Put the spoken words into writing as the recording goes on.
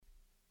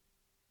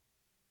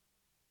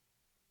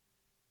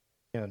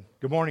And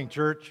good morning,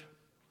 church.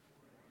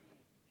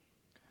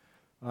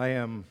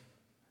 I'm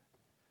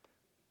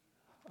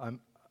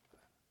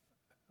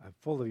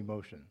full of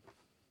emotion.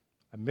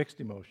 I'm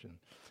mixed emotion.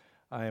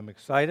 I am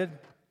excited.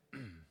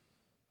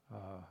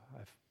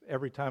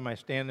 Every time I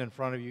stand in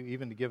front of you,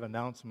 even to give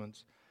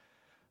announcements,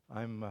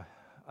 I'm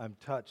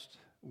touched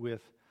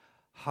with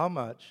how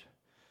much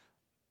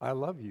I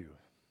love you.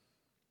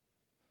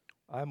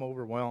 I'm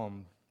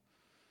overwhelmed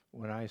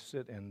when I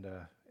sit and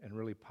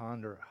really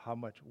ponder how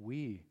much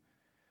we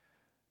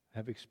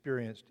have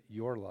experienced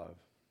your love.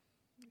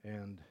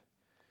 And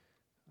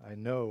I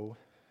know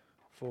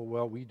full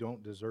well we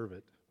don't deserve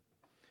it.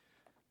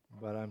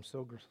 But I'm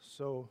so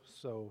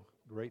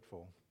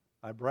grateful.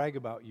 I brag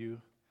about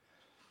you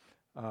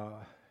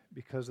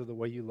because of the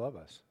way you love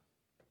us.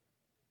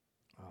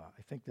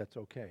 I think that's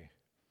okay.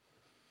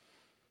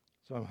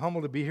 So I'm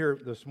humbled to be here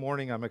this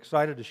morning. I'm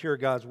excited to share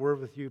God's Word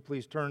with you.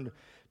 Please turn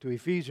to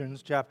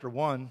Ephesians chapter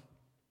 1.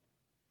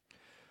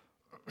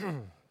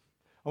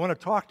 I want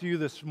to talk to you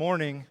this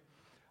morning.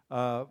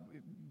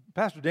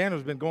 Pastor Dan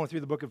has been going through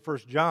the book of 1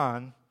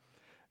 John,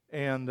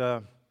 and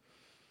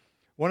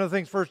one of the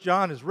things 1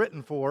 John is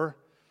written for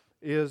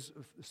is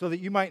so that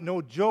you might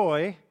know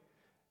joy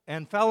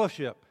and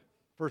fellowship.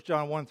 1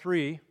 John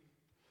 1:3,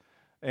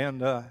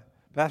 and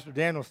Pastor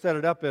Daniel set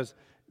it up as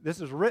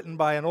this is written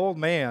by an old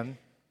man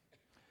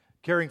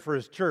caring for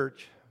his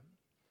church,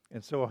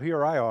 and so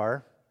here I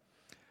are.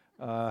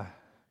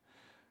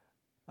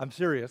 I'm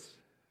serious.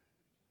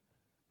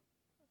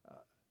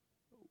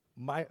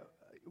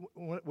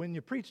 When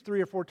you preach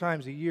 3 or 4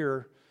 times a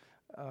year,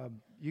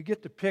 you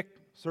get to pick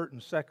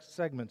certain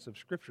segments of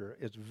Scripture.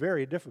 It's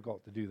very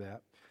difficult to do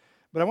that.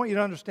 But I want you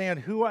to understand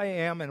who I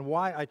am and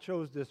why I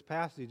chose this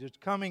passage. It's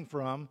coming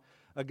from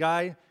a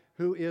guy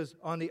who is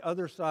on the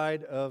other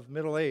side of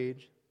middle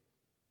age.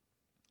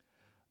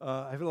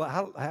 I've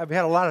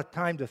had a lot of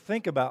time to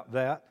think about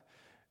that,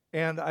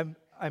 and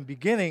I'm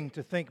beginning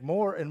to think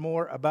more and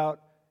more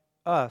about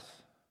us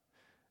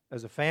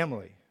as a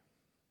family.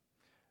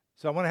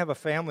 So I want to have a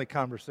family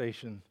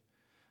conversation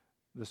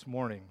this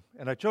morning.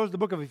 And I chose the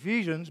book of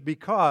Ephesians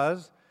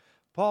because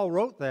Paul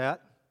wrote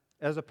that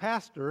as a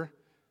pastor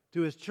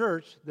to his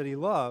church that he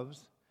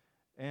loves.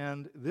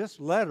 And this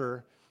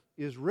letter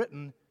is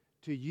written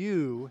to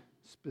you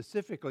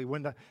specifically.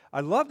 I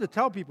love to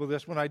tell people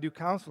this when I do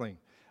counseling.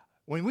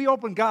 When we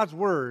open God's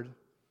Word,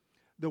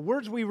 the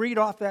words we read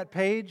off that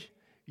page,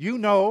 you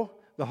know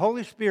the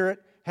Holy Spirit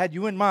had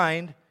you in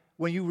mind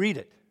when you read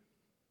it.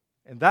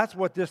 And that's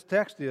what this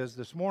text is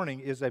this morning,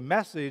 is a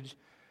message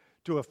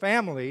to a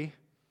family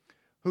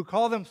who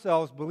call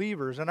themselves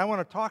believers. And I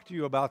want to talk to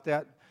you about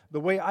that the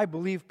way I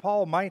believe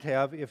Paul might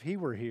have if he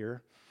were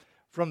here,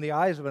 from the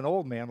eyes of an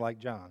old man like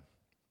John.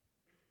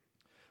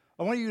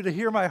 I want you to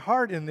hear my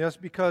heart in this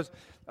because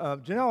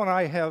Janelle and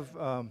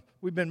I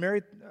we've been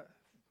married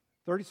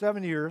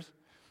 37 years.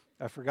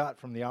 I forgot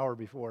from the hour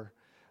before.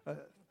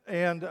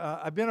 And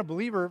I've been a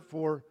believer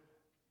for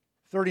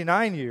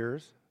 39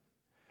 years.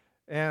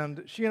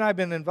 And she and I have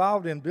been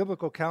involved in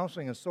biblical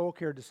counseling and soul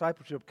care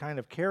discipleship kind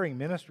of caring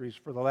ministries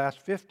for the last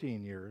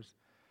 15 years.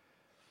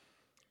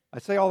 I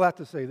say all that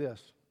to say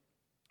this.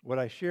 What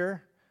I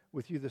share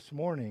with you this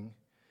morning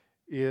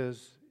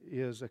is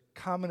a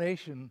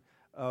combination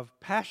of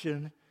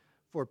passion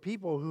for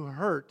people who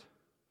hurt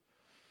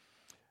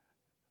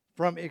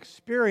from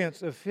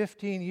experience of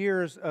 15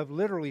 years of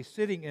literally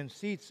sitting in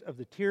seats of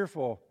the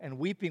tearful and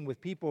weeping with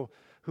people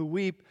who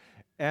weep.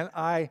 And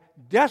I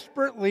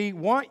desperately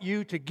want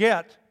you to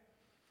get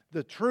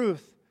the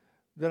truth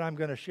that I'm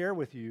going to share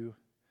with you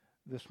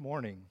this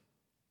morning.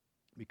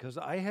 Because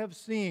I have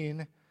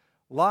seen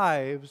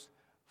lives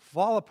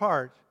fall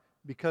apart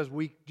because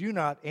we do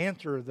not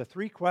answer the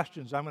 3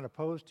 questions I'm going to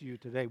pose to you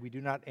today. We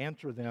do not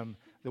answer them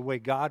the way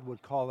God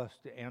would call us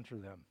to answer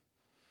them.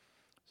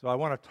 So I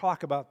want to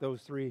talk about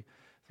those three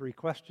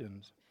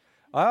questions.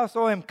 I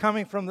also am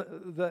coming from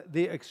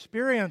the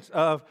experience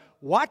of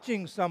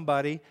watching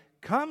somebody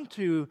come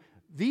to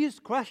these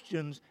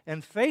questions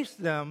and face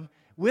them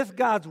with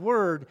God's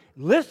Word,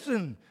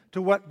 listen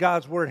to what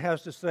God's Word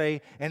has to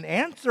say, and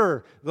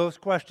answer those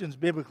questions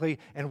biblically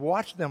and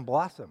watch them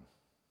blossom.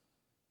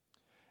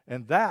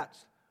 And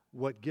that's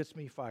what gets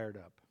me fired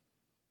up.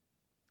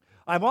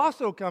 I'm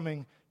also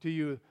coming to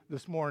you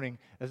this morning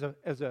as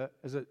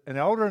an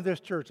elder in this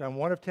church. I'm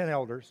one of 10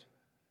 elders.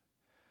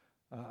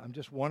 I'm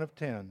just one of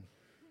 10.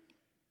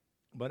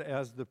 But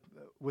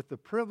with the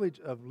privilege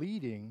of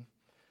leading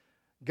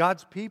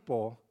God's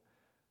people,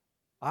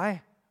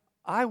 I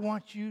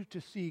want you to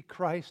see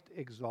Christ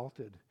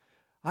exalted.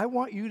 I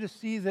want you to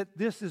see that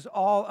this is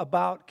all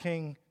about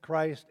King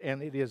Christ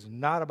and it is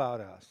not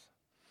about us.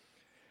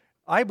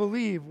 I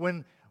believe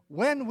when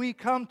we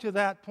come to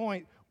that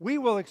point, we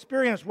will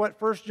experience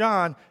what 1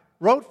 John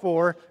wrote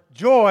for,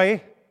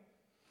 joy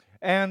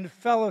and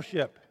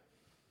fellowship.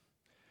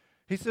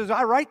 He says,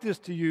 I write this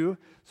to you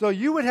so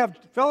you would have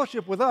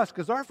fellowship with us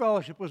because our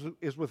fellowship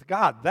is with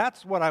God.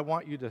 That's what I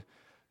want you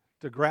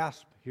to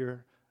grasp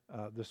here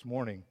this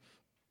morning.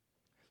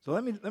 So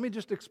let me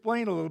just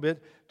explain a little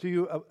bit to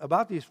you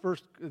about these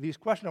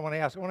questions I want to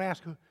ask. I want to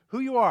ask who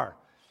you are.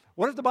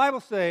 What does the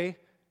Bible say,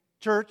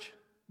 church,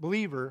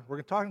 believer?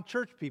 We're talking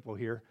church people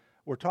here.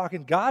 We're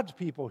talking God's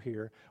people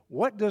here.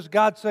 What does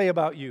God say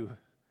about you?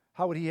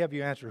 How would He have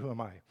you answer, who am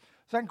I?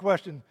 Second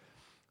question,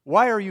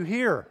 why are you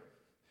here?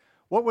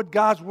 What would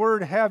God's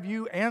Word have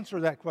you answer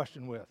that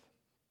question with?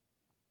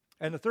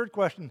 And the third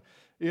question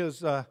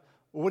is, what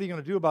are you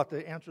going to do about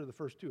the answer to the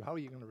first two? How are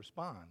you going to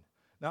respond?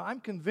 Now,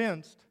 I'm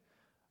convinced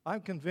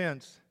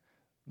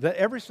that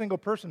every single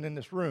person in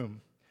this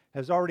room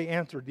has already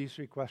answered these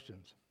three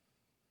questions.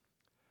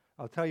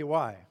 I'll tell you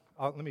why.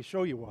 Let me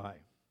show you why.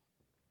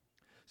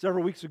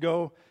 Several weeks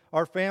ago,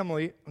 our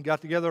family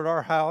got together at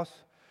our house,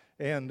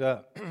 and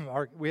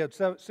we had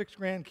 6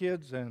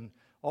 grandkids, and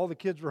all the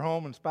kids were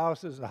home and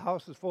spouses. The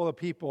house is full of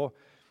people,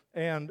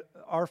 and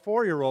our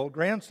 4-year-old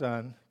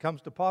grandson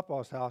comes to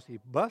Papa's house. He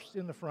busts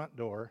in the front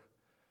door,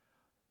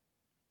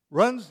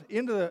 runs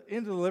into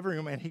the living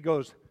room, and he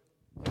goes,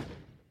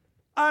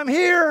 "I'm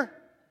here!"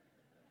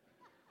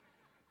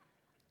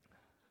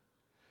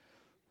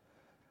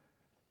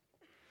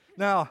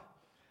 Now,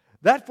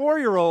 that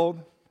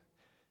 4-year-old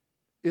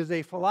is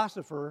a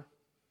philosopher,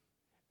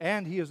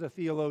 and he is a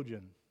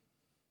theologian.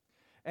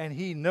 And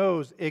he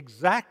knows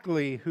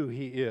exactly who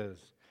he is.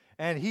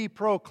 And he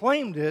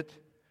proclaimed it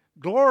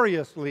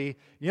gloriously.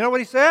 You know what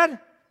he said?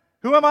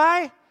 Who am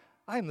I?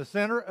 I am the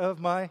center of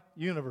my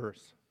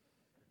universe.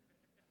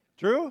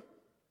 True?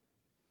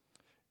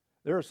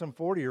 There are some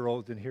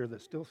 40-year-olds in here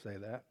that still say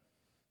that.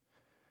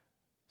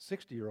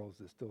 60-year-olds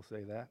that still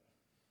say that.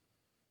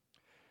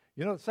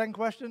 You know the second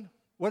question?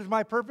 What is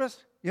my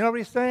purpose? You know what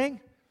he's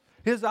saying?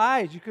 His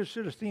eyes, you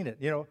should have seen it.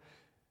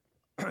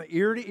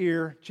 Ear to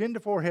ear, chin to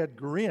forehead,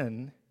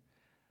 grin.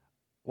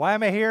 Why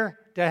am I here?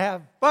 To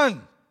have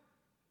fun.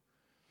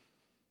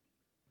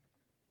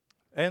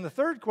 And the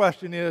third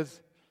question is,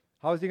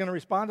 how is he going to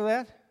respond to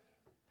that?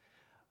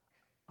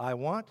 I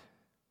want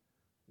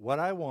what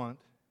I want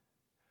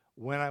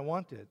when I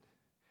want it,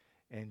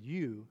 and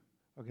you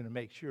are going to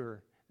make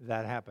sure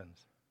that happens.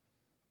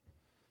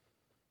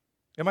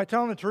 Am I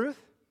telling the truth?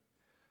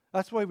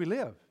 That's the way we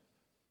live.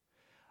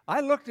 I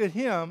looked at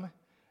him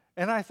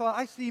and I thought,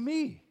 I see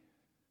me.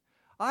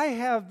 I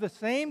have the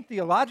same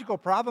theological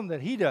problem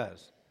that he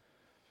does.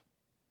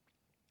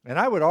 And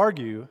I would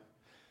argue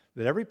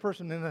that every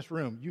person in this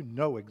room, you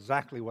know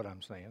exactly what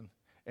I'm saying,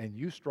 and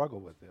you struggle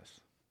with this.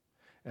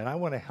 And I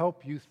want to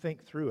help you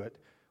think through it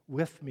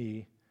with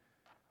me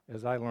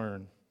as I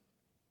learn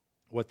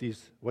what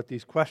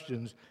these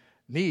questions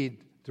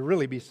need to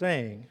really be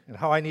saying and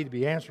how I need to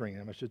be answering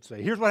them, I should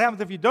say. Here's what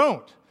happens if you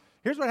don't.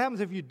 Here's what happens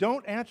if you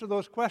don't answer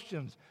those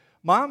questions.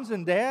 Moms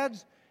and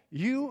dads,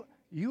 you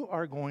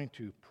are going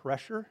to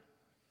pressure,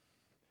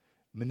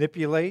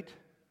 manipulate,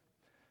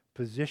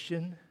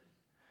 position,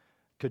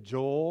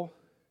 cajole,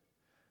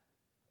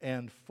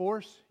 and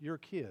force your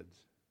kids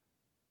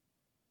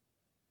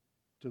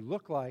to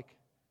look like,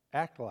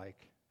 act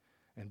like,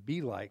 and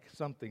be like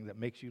something that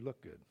makes you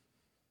look good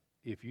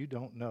if you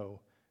don't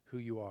know who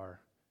you are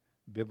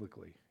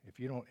biblically, if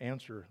you don't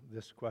answer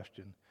this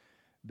question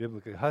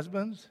biblically.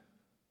 Husbands,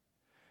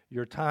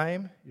 your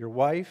time, your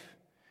wife,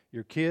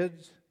 your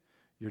kids,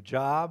 your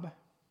job,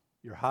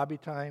 your hobby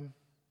time,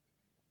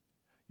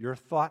 your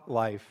thought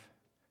life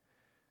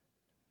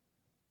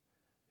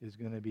is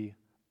going to be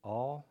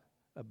all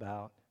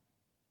about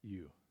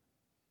you.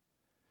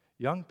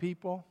 Young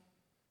people,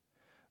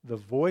 the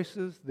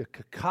voices, the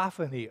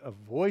cacophony of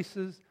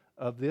voices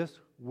of this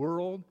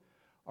world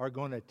are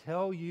going to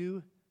tell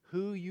you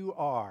who you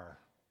are.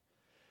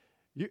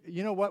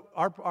 You know what?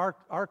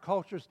 Our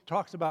culture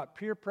talks about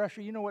peer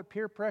pressure. You know what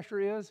peer pressure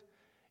is?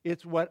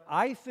 It's what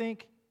I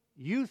think,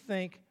 you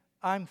think,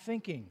 I'm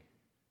thinking.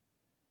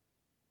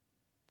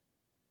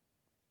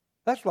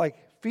 That's like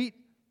feet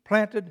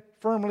planted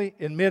firmly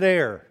in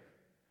midair.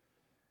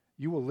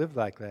 You will live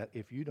like that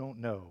if you don't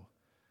know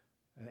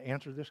and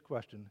answer this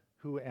question,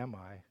 who am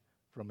I,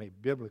 from a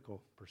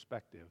biblical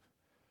perspective.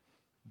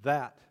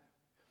 That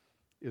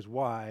is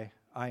why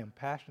I am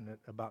passionate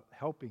about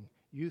helping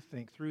you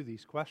think through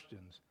these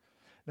questions.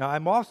 Now,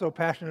 I'm also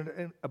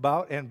passionate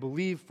about and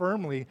believe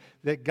firmly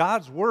that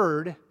God's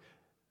Word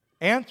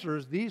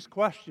answers these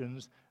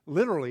questions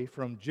literally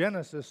from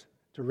Genesis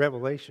to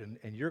Revelation,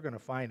 and you're going to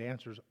find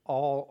answers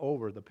all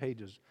over the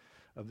pages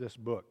of this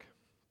book.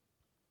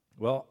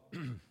 Well,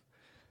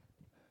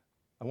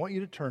 I want you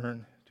to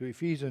turn to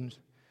Ephesians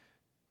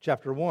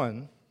chapter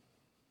 1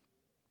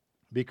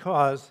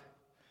 because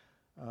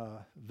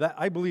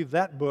I believe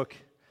that book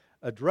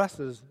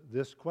addresses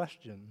this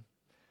question.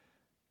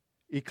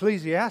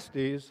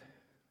 Ecclesiastes,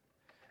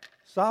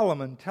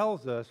 Solomon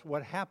tells us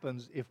what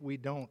happens if we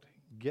don't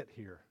get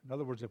here. In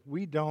other words, if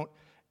we don't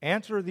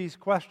answer these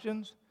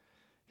questions,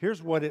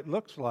 here's what it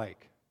looks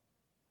like.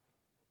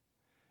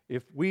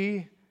 If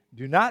we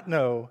do not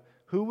know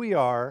who we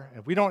are,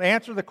 if we don't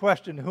answer the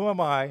question, who am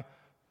I,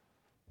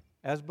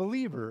 as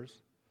believers,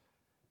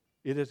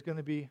 it is going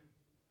to be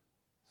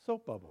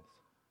soap bubbles.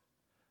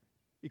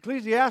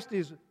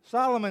 Ecclesiastes,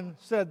 Solomon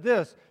said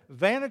this,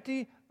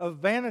 vanity of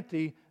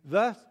vanity,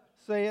 thus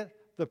saith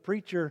the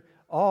preacher,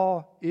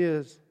 all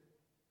is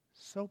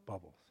soap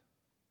bubbles.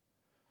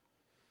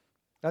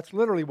 That's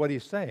literally what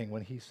he's saying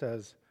when he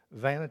says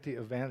vanity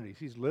of vanities.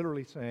 He's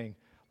literally saying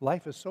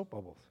life is soap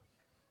bubbles.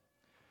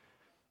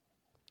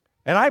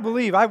 And I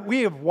believe,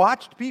 we have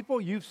watched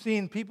people, you've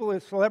seen people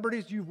as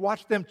celebrities, you've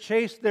watched them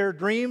chase their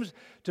dreams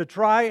to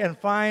try and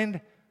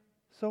find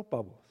soap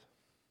bubbles,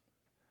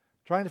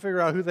 trying to figure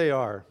out who they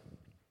are,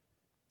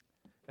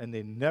 and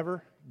they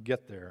never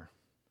get there.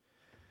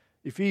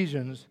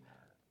 Ephesians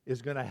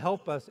is going to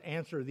help us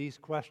answer these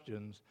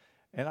questions,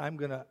 and I'm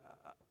going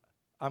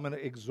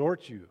to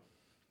exhort you.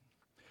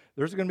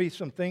 There's going to be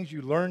some things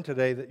you learn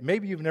today that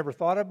maybe you've never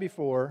thought of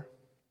before.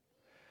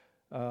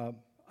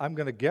 I'm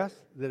going to guess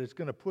that it's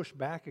going to push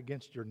back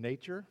against your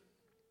nature.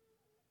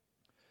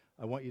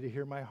 I want you to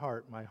hear my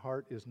heart. My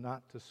heart is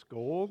not to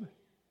scold.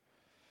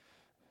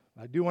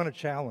 I do want to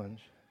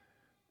challenge.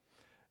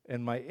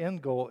 And my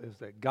end goal is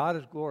that God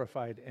is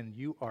glorified and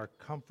you are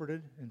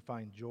comforted and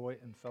find joy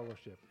and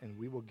fellowship. And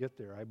we will get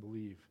there, I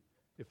believe,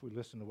 if we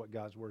listen to what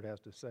God's Word has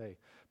to say.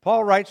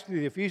 Paul writes to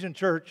the Ephesian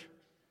church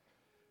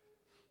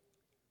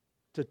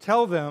to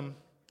tell them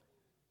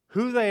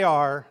who they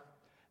are,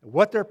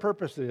 what their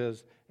purpose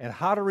is, and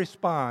how to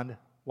respond,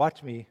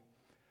 watch me,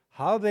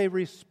 how they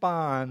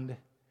respond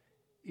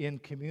in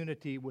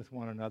community with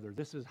one another.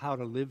 This is how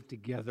to live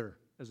together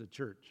as a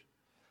church.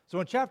 So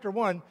in chapter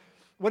 1,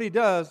 what he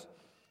does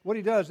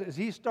is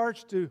he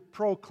starts to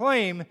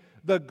proclaim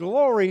the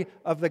glory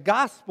of the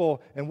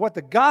gospel and what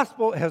the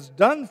gospel has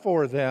done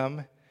for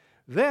them.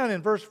 Then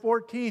in verse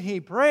 14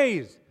 he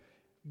prays,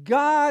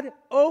 God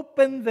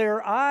opened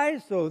their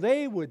eyes so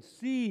they would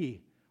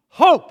see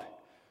hope.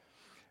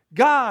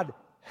 God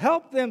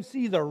help them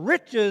see the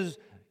riches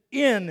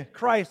in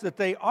Christ that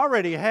they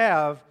already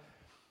have,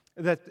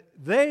 that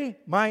they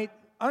might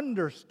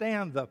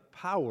understand the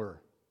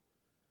power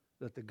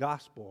that the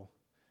gospel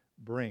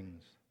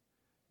brings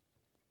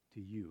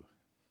to you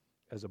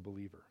as a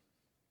believer.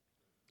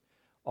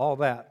 All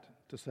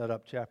that to set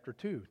up chapter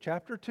 2.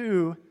 Chapter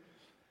 2,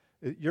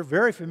 you're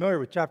very familiar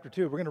with chapter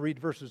 2. We're going to read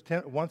verses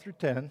 1 through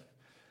 10.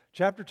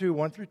 Chapter 2,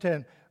 1 through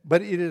 10.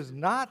 But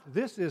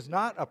this is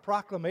not a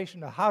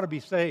proclamation of how to be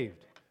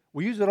saved.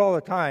 We use it all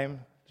the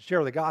time to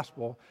share the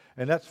gospel,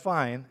 and that's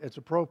fine. It's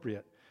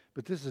appropriate.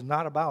 But this is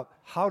not about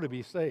how to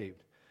be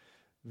saved.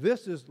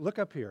 This is, look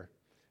up here.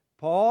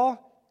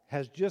 Paul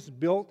has just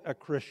built a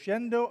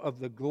crescendo of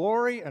the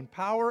glory and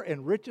power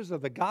and riches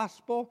of the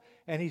gospel,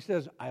 and he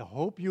says, I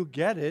hope you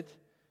get it.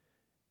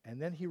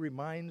 And then he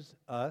reminds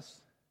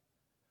us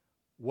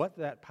what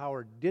that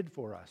power did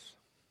for us,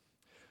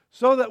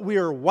 so that we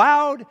are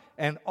wowed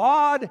and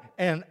awed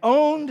and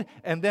owned,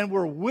 and then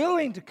we're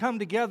willing to come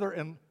together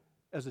and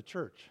as a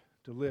church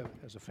to live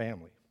as a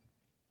family.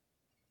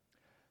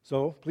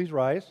 So please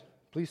rise,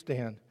 please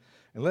stand,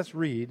 and let's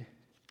read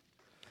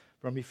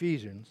from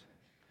Ephesians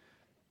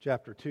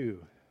chapter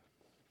 2.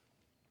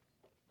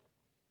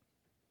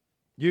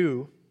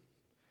 You,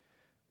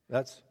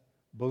 that's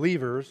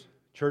believers,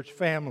 church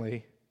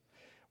family,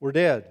 were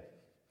dead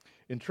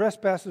in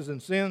trespasses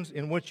and sins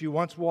in which you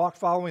once walked,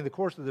 following the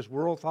course of this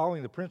world,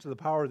 following the prince of the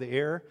power of the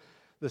air.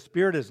 The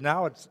Spirit is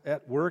now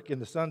at work in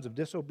the sons of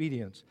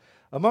disobedience,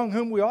 among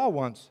whom we all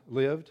once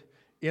lived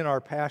in our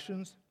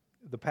passions,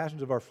 the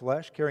passions of our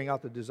flesh, carrying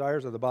out the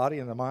desires of the body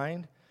and the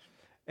mind.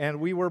 And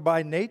we were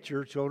by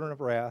nature children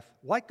of wrath,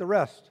 like the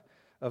rest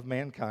of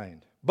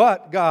mankind.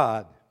 But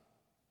God,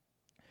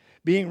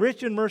 being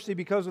rich in mercy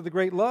because of the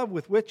great love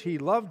with which He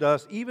loved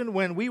us, even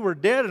when we were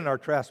dead in our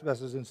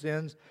trespasses and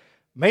sins,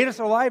 made us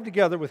alive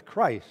together with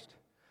Christ.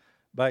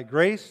 By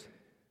grace,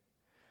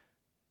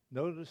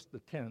 notice the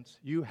tense,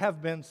 you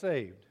have been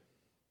saved,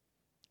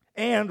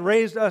 and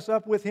raised us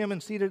up with Him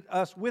and seated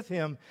us with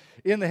Him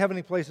in the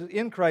heavenly places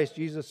in Christ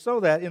Jesus,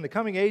 so that in the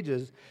coming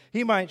ages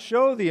He might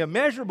show the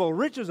immeasurable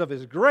riches of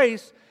His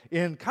grace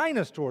in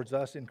kindness towards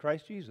us in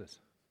Christ Jesus.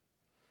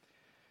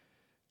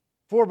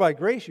 For by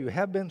grace you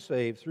have been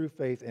saved through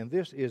faith, and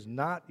this is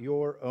not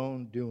your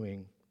own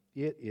doing.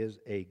 It is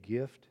a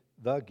gift,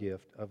 the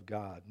gift of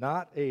God,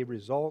 not a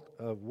result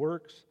of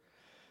works,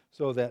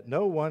 so that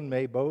no one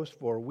may boast,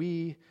 for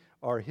we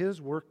are His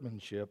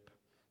workmanship,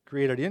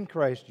 created in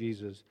Christ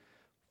Jesus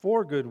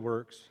for good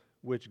works,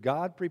 which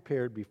God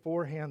prepared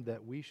beforehand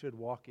that we should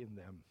walk in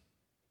them.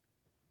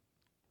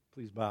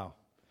 Please bow.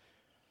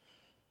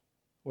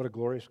 What a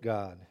glorious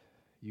God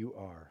you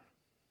are.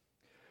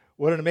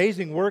 What an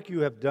amazing work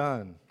you have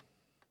done.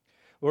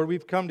 Lord,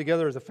 we've come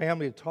together as a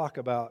family to talk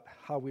about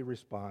how we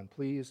respond.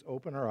 Please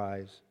open our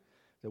eyes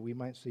that we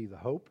might see the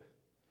hope,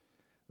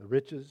 the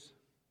riches,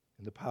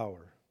 and the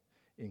power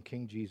in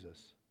King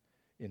Jesus.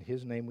 In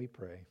His name we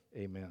pray.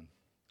 Amen.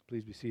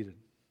 Please be seated.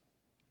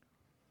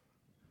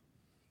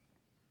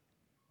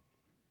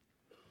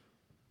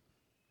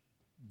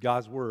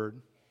 God's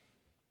Word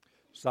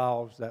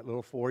solves that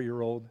little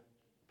 4-year-old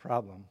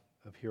problem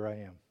of here I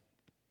am.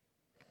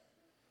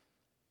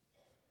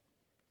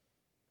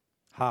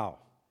 How?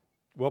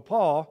 Well,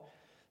 Paul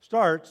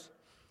starts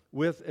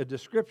with a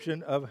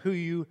description of who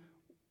you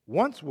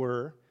once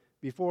were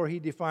before he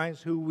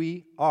defines who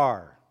we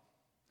are.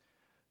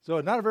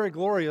 So not a very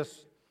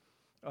glorious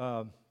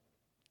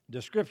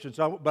description,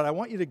 but I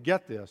want you to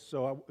get this.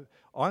 So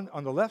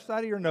on the left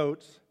side of your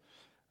notes,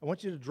 I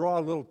want you to draw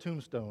a little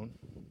tombstone.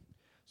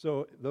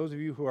 So those of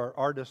you who are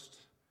artists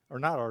or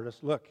not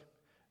artists, look,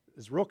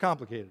 it's real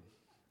complicated.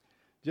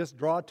 Just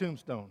draw a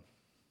tombstone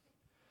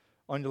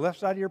on the left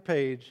side of your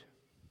page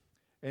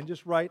and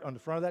just write on the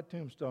front of that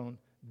tombstone,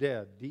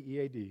 dead,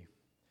 D-E-A-D.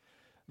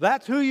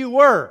 That's who you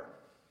were.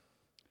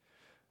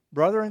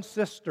 Brother and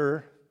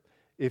sister,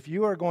 if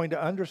you are going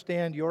to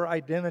understand your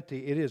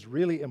identity, it is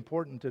really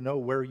important to know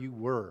where you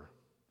were.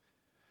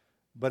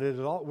 But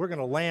we're going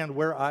to land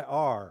where I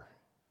are.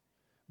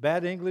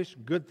 Bad English,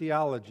 good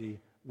theology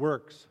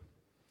works.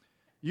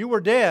 You were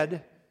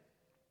dead.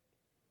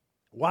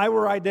 Why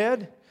were I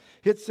dead?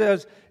 It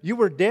says, you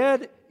were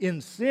dead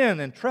in sin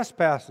and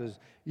trespasses,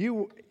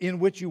 in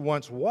which you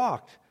once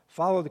walked.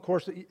 Follow the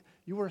course.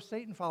 You were a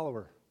Satan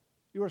follower.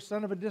 You were a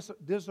son of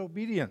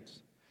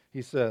disobedience,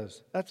 he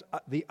says. That's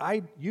the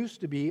I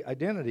used to be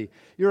identity.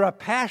 You're a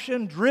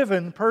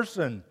passion-driven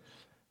person.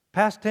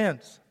 Past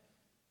tense.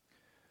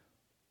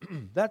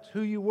 That's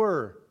who you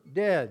were,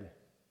 dead.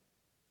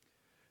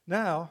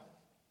 Now,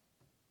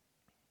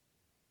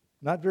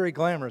 not very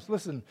glamorous.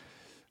 Listen,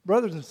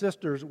 brothers and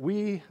sisters,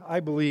 we, I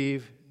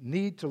believe,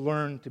 need to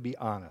learn to be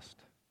honest.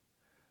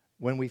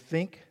 When we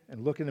think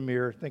and look in the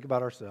mirror, think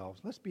about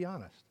ourselves, let's be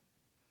honest.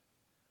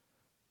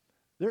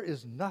 There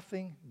is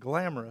nothing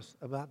glamorous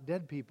about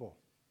dead people.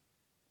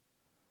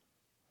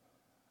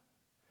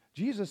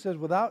 Jesus says,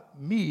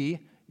 without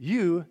me,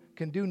 you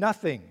can do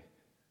nothing.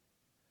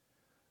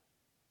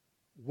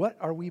 What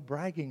are we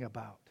bragging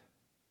about,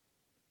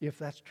 if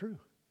that's true?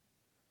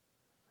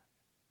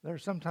 There are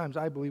sometimes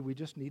I believe we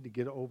just need to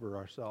get over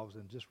ourselves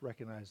and just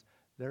recognize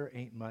there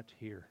ain't much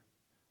here.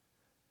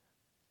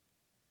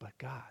 But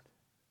God.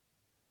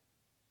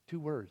 2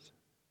 words.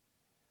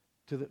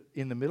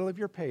 In the middle of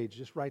your page,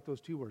 just write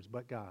those 2 words,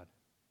 but God.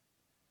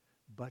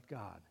 But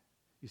God.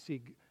 You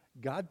see,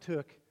 God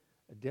took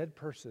a dead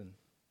person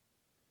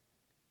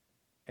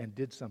and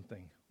did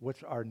something.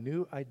 What's our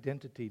new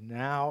identity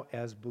now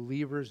as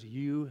believers?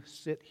 You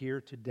sit here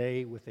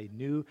today with a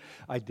new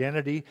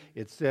identity.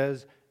 It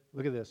says,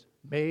 look at this,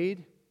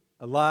 made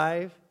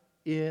alive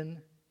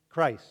in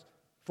Christ.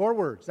 4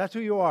 words. That's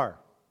who you are.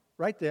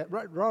 Write that.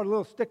 Draw a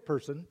little stick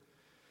person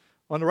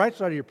on the right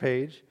side of your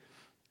page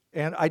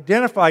and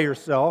identify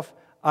yourself.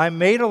 I'm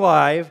made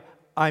alive.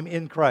 I'm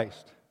in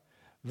Christ.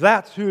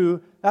 That's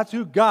who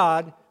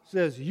God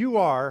says you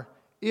are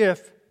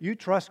if you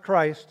trust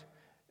Christ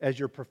as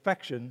your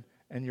perfection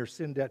and your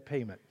sin debt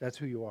payment. That's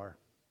who you are.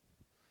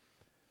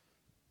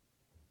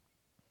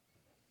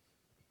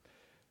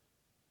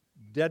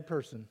 Dead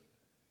person,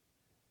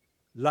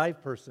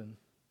 live person,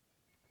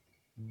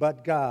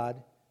 but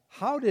God.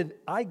 How did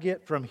I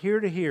get from here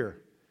to here?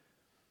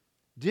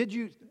 Did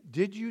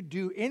you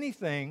do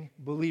anything,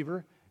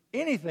 believer,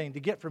 anything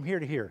to get from here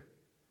to here?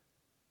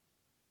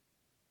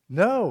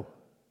 No.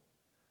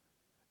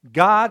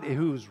 God,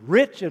 who's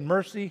rich in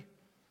mercy,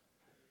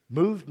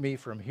 moved me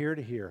from here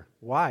to here.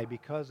 Why?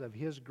 Because of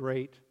His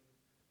great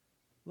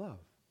love.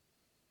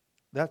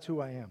 That's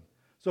who I am.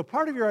 So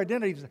part of your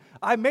identity is,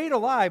 I'm made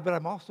alive, but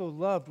I'm also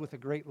loved with a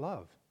great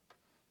love.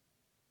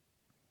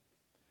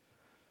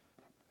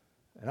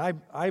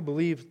 And I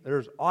believe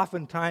there's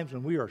often times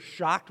when we are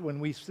shocked when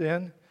we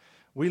sin.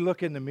 We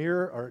look in the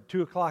mirror, or at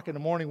 2 o'clock in the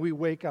morning, we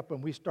wake up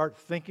and we start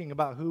thinking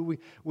about who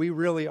we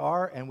really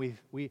are. And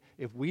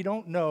if we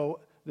don't know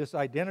this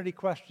identity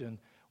question,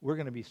 we're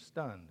going to be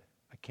stunned.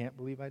 I can't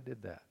believe I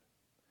did that.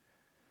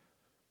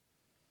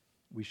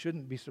 We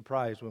shouldn't be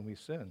surprised when we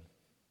sin.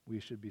 We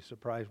should be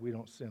surprised we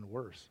don't sin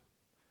worse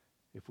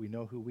if we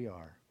know who we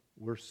are.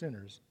 We're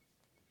sinners,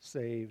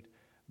 saved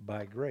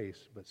by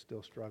grace, but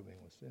still struggling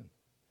with sin.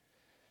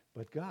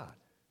 But God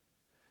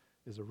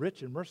is a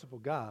rich and merciful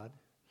God,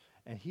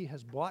 and He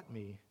has bought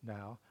me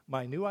now.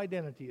 My new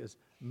identity is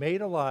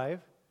made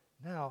alive.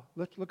 Now,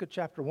 let's look at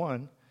chapter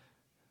 1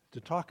 to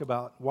talk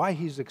about why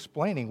He's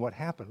explaining what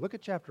happened. Look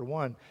at chapter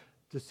 1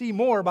 to see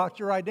more about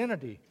your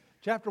identity.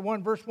 Chapter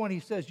 1, verse 1,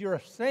 He says, you're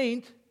a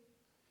saint.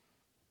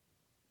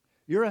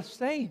 You're a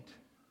saint.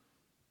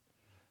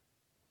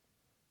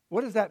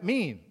 What does that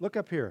mean? Look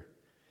up here.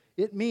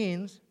 It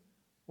means,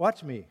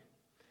 watch me,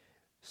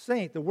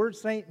 saint. The word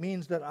saint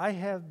means that I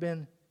have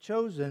been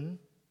chosen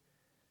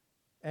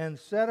and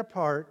set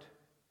apart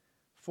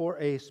for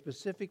a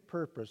specific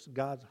purpose,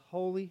 God's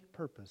holy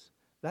purpose.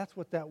 That's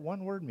what that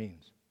one word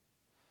means.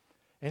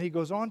 And He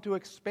goes on to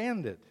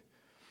expand it.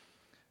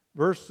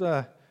 Verse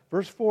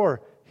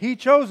 4, He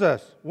chose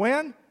us.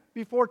 When?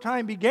 Before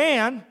time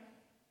began.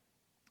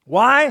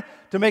 Why?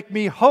 To make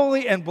me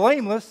holy and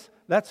blameless.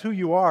 That's who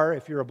you are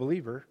if you're a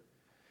believer,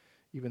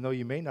 even though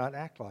you may not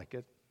act like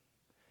it.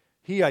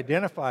 He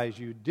identifies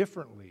you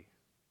differently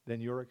than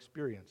your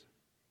experience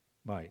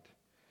might.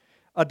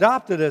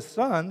 Adopted as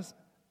sons.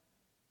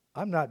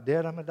 I'm not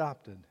dead, I'm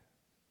adopted.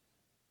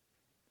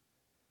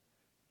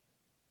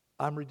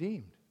 I'm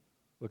redeemed.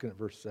 Looking at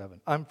verse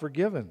 7. I'm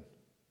forgiven.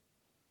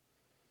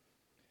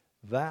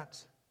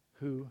 That's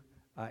who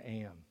I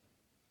am.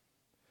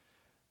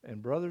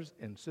 And brothers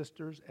and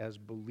sisters, as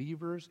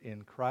believers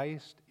in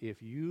Christ,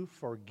 if you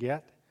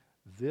forget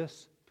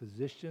this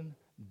position,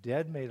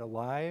 dead made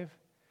alive,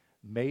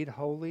 made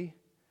holy,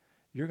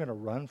 you're going to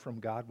run from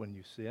God when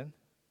you sin.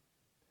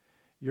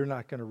 You're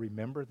not going to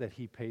remember that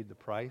He paid the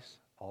price,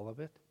 all of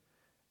it,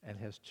 and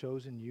has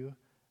chosen you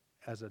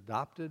as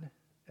adopted,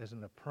 as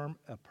in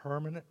a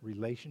permanent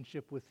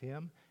relationship with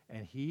Him,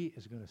 and He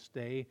is going to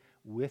stay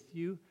with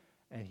you,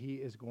 and He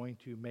is going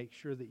to make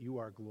sure that you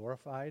are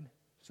glorified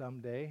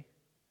someday,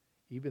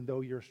 even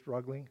though you're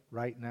struggling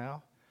right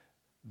now.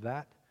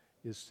 That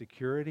is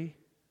security.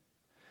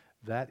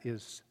 That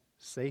is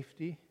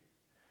safety.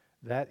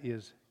 That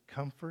is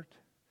comfort.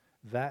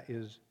 That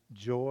is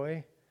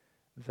joy.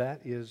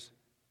 That is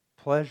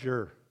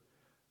pleasure.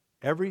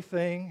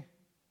 Everything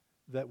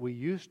that we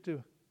used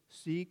to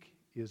seek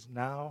is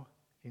now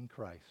in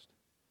Christ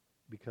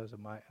because of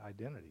my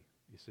identity,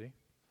 you see.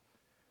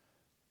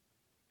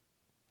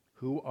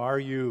 Who are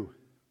you?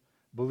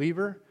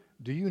 Believer,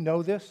 do you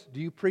know this? Do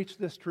you preach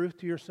this truth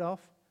to yourself?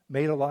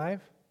 Made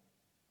alive?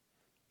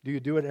 Do you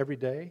do it every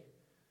day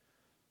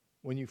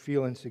when you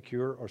feel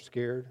insecure or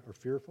scared or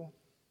fearful?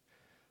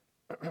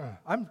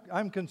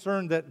 I'm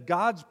concerned that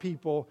God's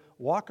people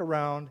walk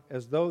around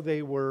as though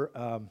they were,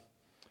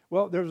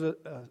 there was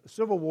a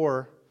Civil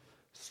War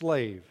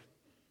slave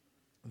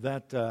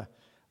that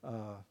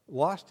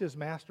lost his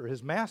master.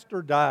 His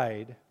master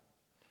died,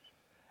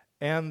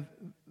 and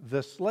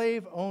the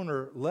slave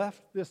owner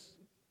left this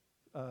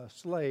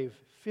slave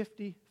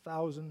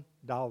 $50,000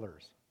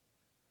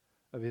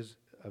 of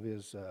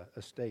his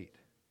estate.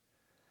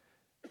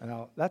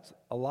 Now, that's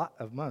a lot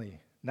of money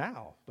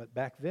now, but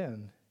back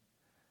then,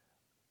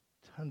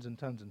 tons and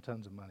tons and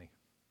tons of money.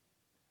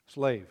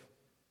 Slave.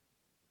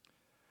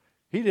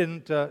 He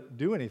didn't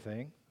do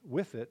anything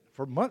with it.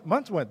 For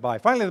months went by.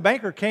 Finally, the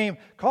banker came,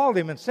 called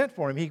him, and sent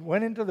for him. He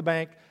went into the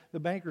bank. The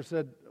banker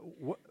said,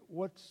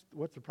 what's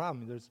the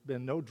problem? There's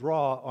been no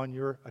draw on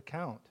your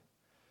account.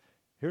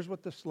 Here's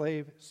what the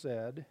slave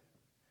said,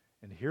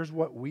 and here's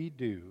what we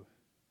do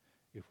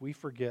if we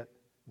forget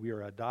we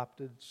are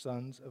adopted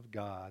sons of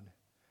God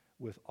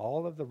with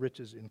all of the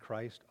riches in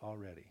Christ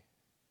already.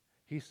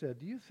 He said,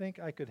 do you think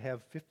I could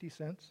have 50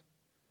 cents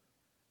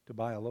to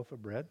buy a loaf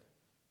of bread?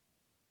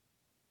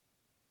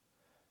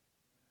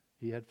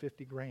 He had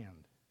 50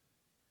 grand.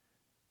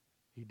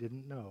 He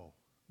didn't know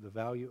the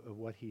value of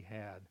what he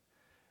had.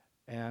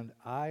 And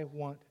I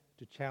want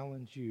to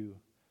challenge you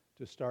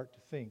to start to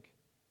think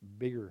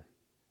bigger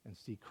and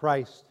see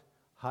Christ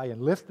high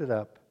and lifted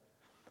up,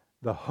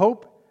 the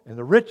hope and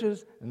the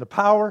riches and the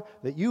power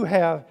that you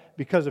have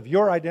because of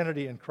your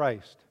identity in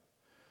Christ.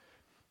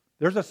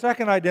 There's a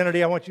second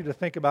identity I want you to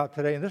think about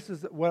today, and this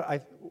is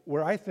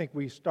where I think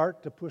we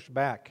start to push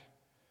back.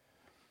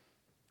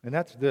 And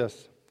that's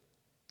this.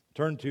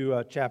 Turn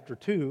to chapter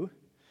 2,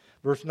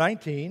 verse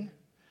 19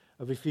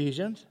 of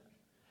Ephesians,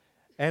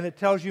 and it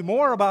tells you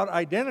more about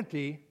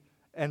identity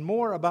and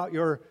more about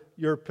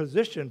your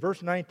position.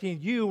 Verse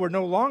 19, you were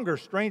no longer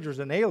strangers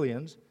and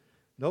aliens,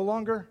 no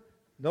longer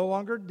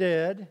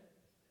dead,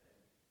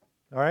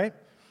 all right?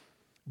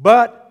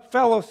 But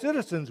fellow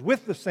citizens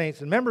with the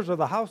saints and members of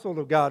the household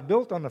of God,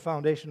 built on the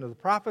foundation of the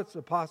prophets,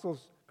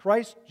 apostles,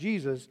 Christ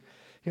Jesus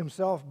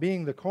himself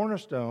being the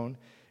cornerstone,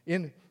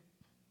 in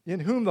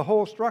whom the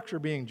whole structure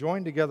being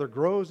joined together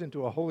grows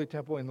into a holy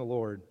temple in the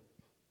Lord.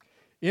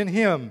 In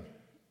him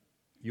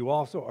you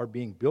also are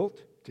being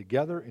built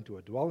together into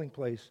a dwelling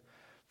place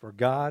for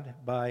God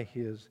by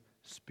his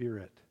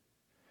Spirit.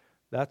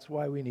 That's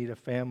why we need a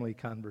family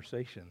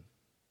conversation,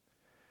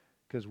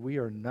 because we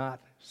are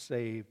not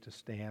saved to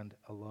stand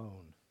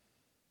alone.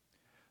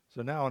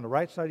 So now on the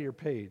right side of your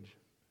page,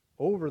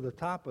 over the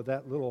top of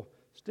that little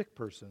stick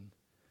person,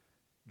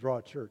 draw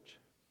a church.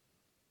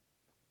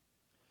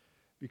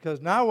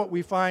 Because now what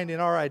we find in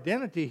our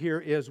identity here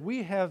is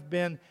we have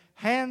been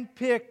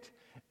handpicked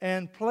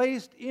and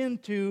placed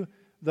into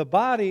the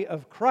body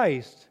of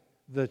Christ,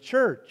 the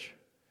church.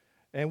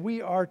 And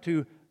we are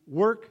to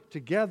work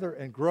together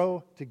and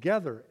grow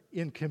together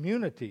in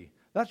community.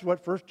 That's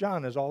what 1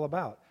 John is all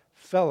about,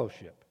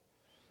 fellowship.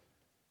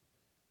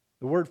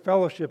 The word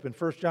fellowship in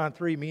 1 John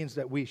 3 means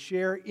that we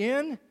share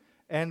in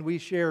and we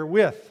share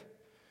with.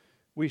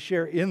 We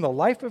share in the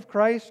life of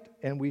Christ,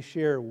 and we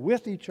share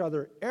with each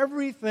other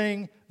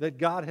everything that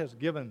God has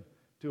given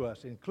to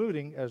us,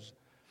 including, as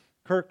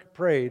Kirk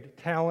prayed,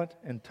 talent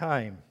and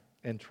time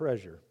and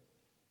treasure.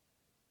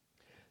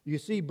 You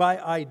see, by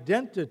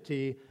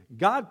identity,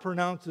 God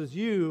pronounces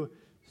you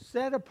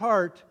set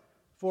apart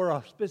for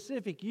a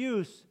specific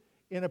use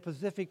in a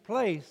specific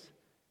place,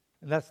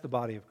 and that's the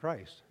body of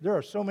Christ. There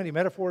are so many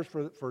metaphors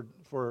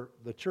for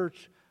the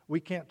church, we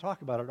can't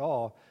talk about it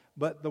all.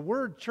 But the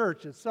word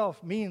church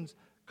itself means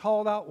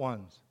called out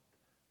ones.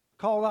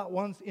 Called out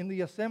ones in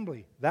the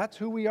assembly. That's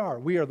who we are.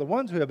 We are the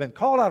ones who have been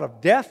called out of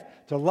death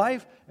to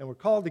life, and we're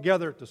called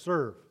together to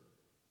serve.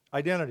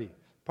 Identity,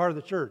 part of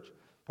the church,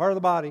 part of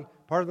the body,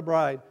 part of the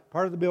bride,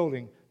 part of the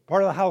building,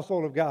 part of the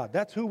household of God.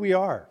 That's who we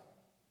are.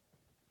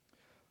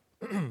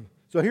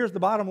 So here's the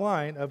bottom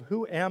line of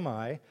who am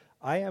I?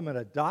 I am an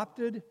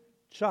adopted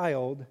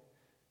child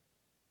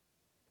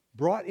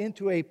brought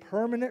into a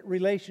permanent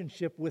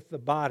relationship with the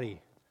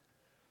body.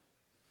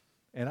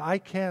 And I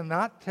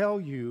cannot tell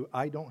you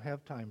I don't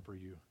have time for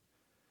you.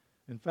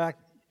 In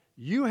fact,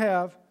 you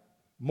have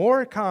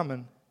more in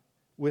common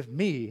with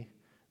me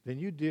than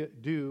you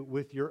do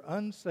with your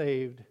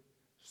unsaved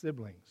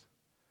siblings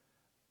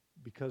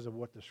because of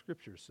what the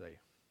Scriptures say.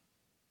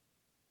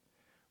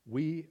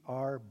 We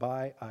are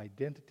by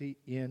identity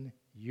in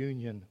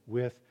union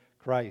with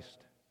Christ.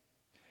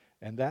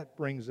 And that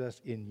brings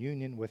us in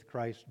union with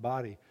Christ's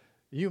body.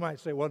 You might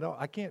say, well, no,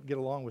 I can't get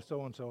along with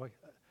so-and-so.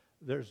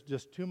 There's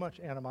just too much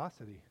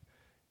animosity.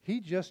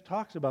 He just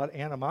talks about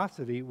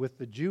animosity with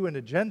the Jew and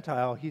the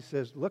Gentile. He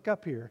says, look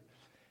up here.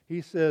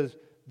 He says,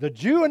 the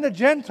Jew and the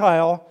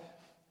Gentile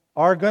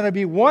are going to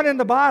be one in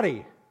the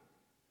body.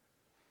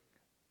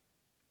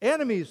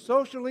 Enemies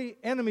socially,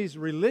 enemies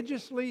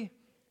religiously,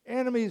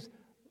 enemies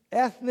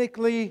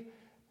ethnically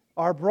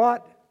are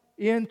brought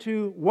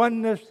into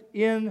oneness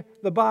in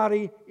the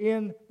body,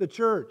 in the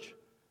church.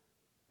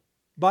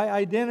 By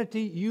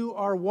identity, you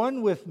are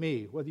one with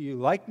me, whether you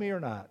like me or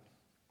not.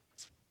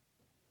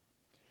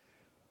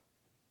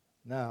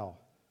 Now,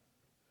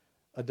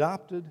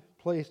 adopted,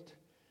 placed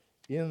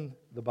in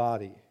the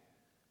body.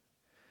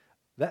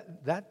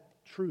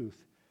 That truth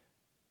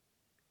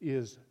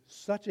is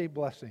such a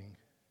blessing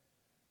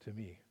to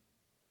me.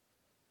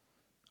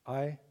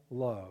 I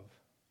love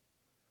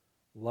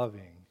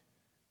loving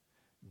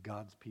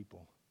God's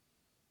people.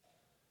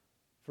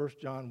 1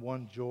 John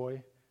 1,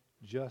 joy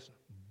just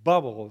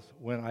bubbles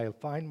when I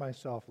find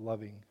myself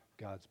loving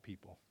God's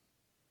people.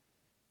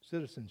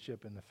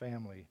 Citizenship in the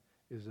family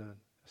is a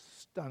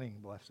stunning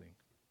blessing.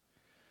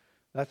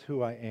 That's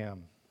who I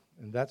am,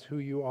 and that's who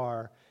you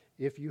are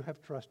if you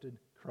have trusted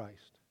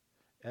Christ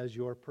as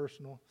your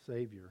personal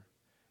Savior.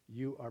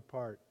 You are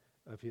part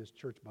of His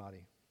church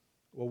body.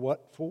 Well,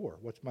 what for?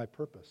 What's my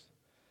purpose?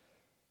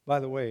 By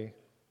the way,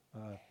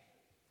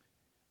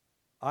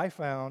 I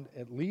found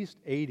at least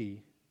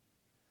 80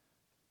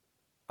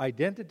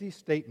 identity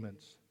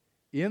statements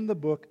in the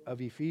book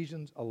of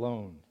Ephesians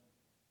alone.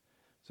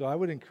 So I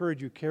would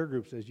encourage you, care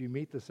groups, as you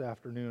meet this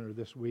afternoon or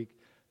this week,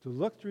 to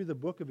look through the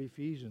book of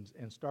Ephesians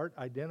and start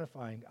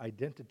identifying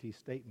identity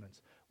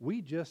statements.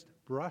 We just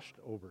brushed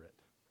over it.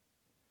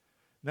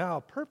 Now,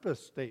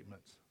 purpose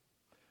statements.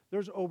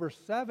 There's over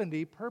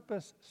 70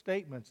 purpose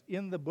statements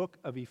in the book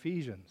of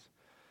Ephesians.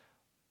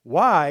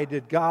 Why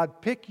did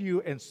God pick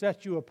you and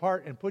set you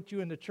apart and put you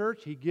in the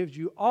church? He gives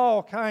you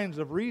all kinds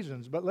of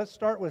reasons. But let's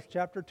start with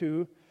chapter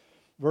 2,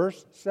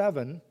 verse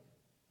 7,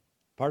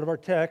 part of our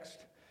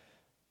text.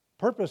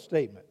 Purpose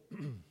statement.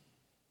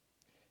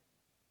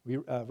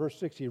 Verse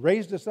 6, He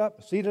raised us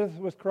up, seated us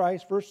with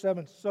Christ. Verse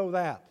 7, so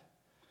that.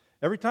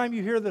 Every time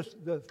you hear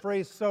the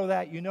phrase so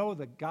that, you know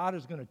that God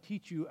is going to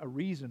teach you a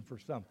reason for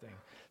something.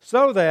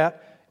 So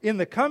that in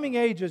the coming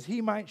ages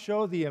He might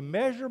show the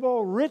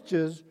immeasurable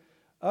riches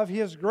of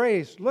His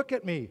grace. Look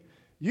at me.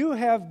 You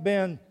have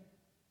been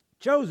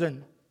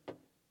chosen,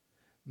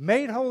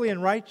 made holy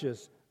and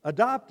righteous,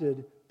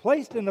 adopted,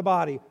 placed in the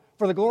body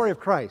for the glory of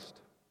Christ.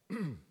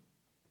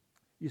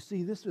 You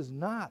see, this is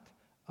not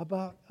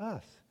about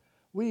us.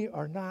 We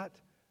are not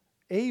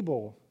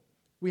able,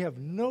 we have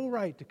no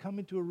right to come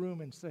into a room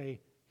and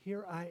say,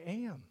 here I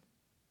am.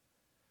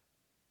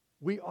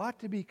 We ought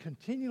to be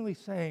continually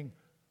saying,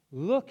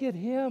 look at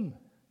Him.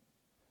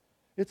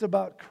 It's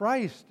about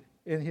Christ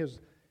and His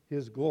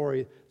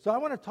glory. So I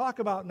want to talk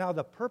about now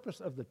the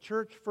purpose of the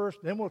church first,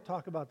 then we'll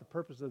talk about the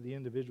purpose of the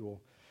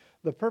individual.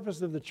 The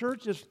purpose of the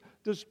church is to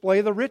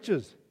display the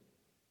riches.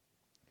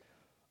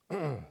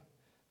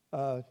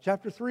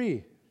 Chapter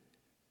 3,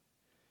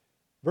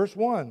 verse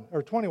 1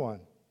 or 21.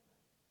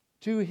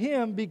 To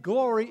Him be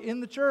glory in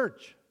the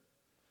church.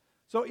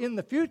 So in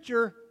the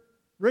future,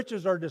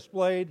 riches are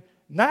displayed.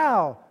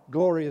 Now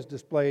glory is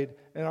displayed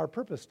in our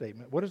purpose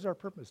statement. What is our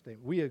purpose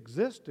statement? We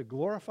exist to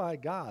glorify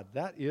God.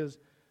 That is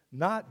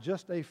not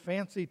just a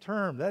fancy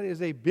term. That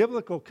is a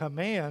biblical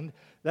command.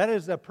 That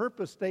is a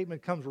purpose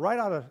statement. Comes right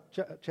out of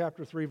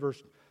chapter 3,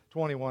 verse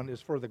 21, is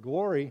for the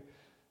glory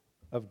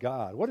of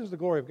God. What is the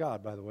glory of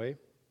God, by the way?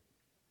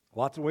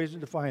 Lots of ways to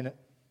define it.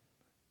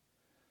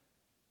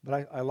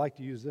 But I like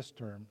to use this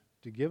term,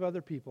 to give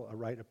other people a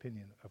right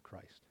opinion of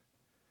Christ.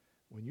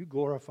 When you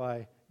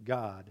glorify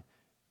God,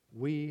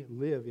 we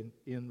live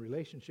in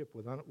relationship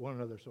with one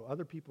another so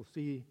other people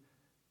see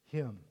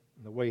Him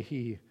and the way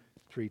He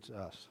treats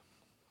us.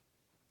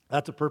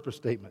 That's a purpose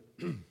statement.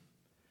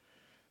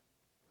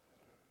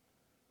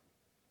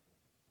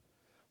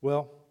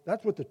 Well,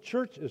 that's what the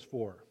church is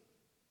for.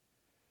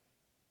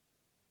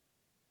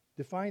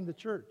 Define the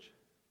church.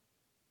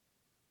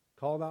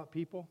 Called out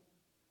people,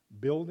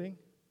 building.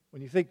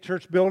 When you think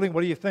church building,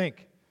 what do you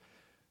think?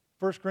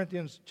 1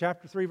 Corinthians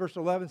chapter 3, verse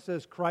 11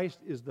 says Christ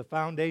is the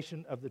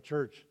foundation of the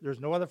church.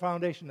 There's no other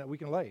foundation that we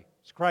can lay.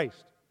 It's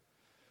Christ.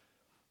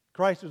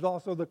 Christ is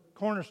also the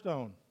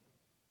cornerstone.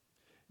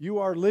 You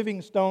are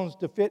living stones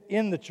to fit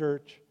in the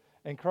church,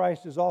 and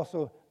Christ is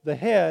also the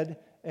head,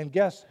 and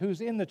guess who's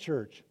in the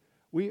church?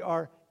 We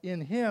are in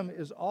Him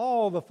is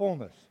all the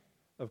fullness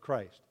of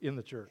Christ in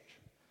the church.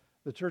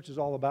 The church is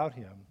all about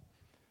Him.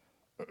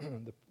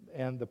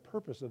 And the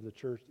purpose of the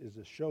church is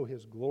to show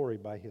His glory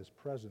by His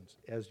presence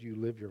as you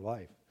live your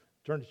life.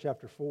 Turn to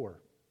chapter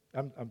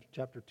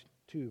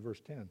 2,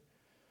 verse 10.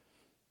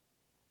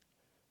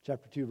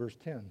 Chapter 2, verse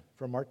 10.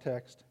 From our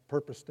text,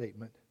 purpose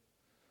statement.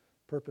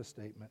 Purpose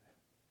statement.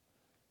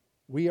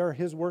 We are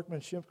His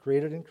workmanship,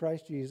 created in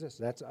Christ Jesus.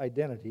 That's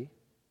identity.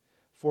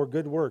 For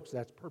good works,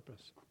 that's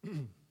purpose.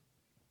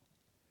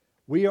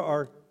 We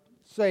are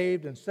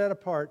saved and set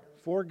apart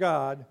for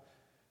God,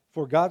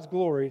 for God's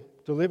glory,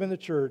 to live in the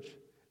church,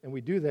 and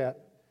we do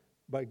that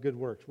by good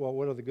works. Well,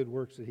 what are the good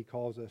works that He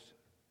calls us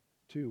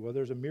to? Well,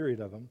 there's a myriad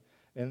of them.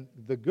 And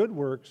the good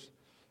works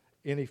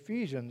in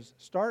Ephesians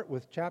start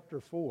with chapter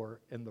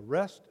 4, and the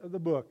rest of the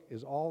book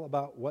is all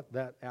about what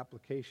that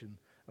application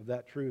of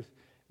that truth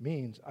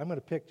means. I'm going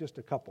to pick just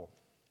a couple.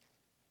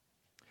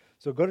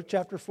 So go to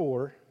chapter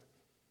 4,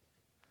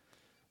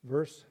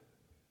 verse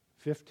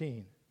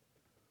 15.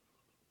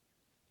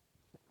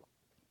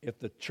 If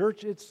the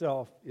church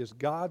itself is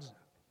God's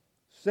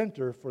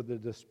center for the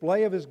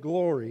display of His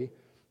glory,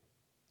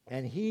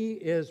 and He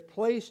has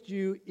placed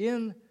you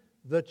in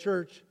the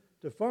church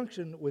to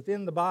function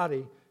within the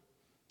body,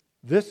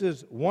 this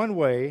is one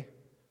way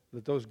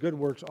that those good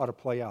works ought to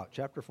play out.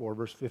 Chapter 4,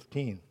 verse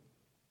 15.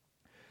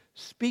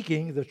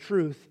 Speaking the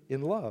truth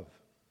in love.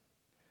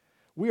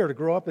 We are to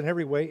grow up in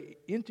every way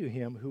into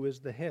Him who is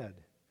the head.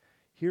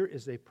 Here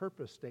is a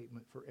purpose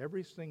statement for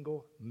every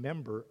single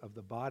member of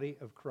the body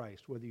of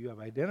Christ. Whether you have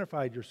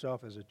identified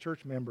yourself as a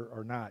church member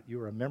or not, you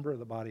are a member of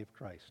the body of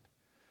Christ.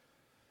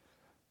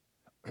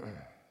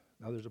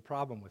 Now, there's a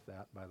problem with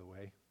that, by the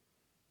way.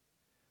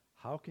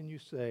 How can you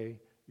say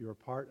you're a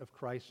part of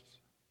Christ's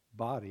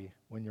body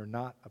when you're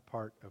not a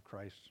part of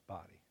Christ's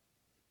body?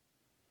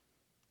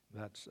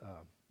 That's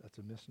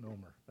a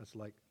misnomer. That's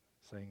like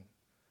saying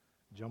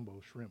jumbo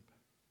shrimp.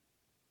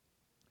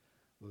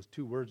 Those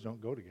two words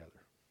don't go together.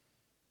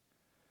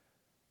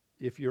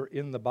 If you're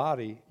in the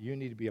body, you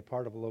need to be a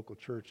part of a local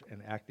church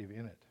and active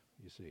in it,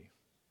 you see.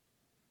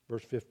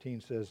 Verse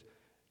 15 says,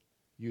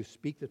 you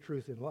speak the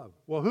truth in love.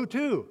 Well, who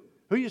to?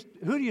 Who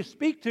do you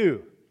speak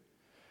to?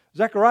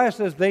 Zechariah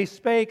says,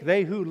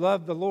 they who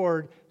love the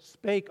Lord,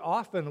 spake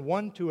often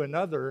one to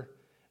another,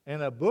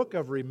 and a book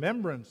of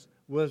remembrance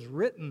was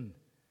written.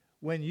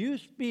 When you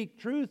speak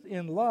truth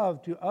in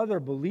love to other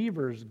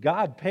believers,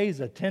 God pays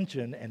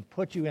attention and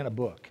puts you in a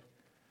book.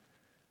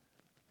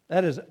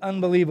 That is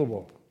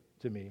unbelievable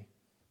to me.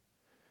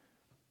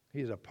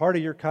 He's a part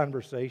of your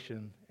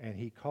conversation, and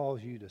He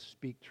calls you to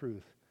speak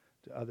truth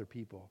to other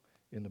people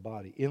in the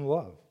body, in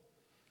love.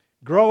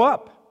 Grow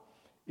up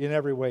in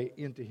every way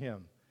into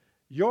Him.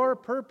 Your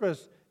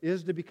purpose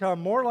is to become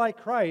more like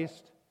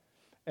Christ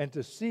and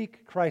to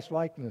seek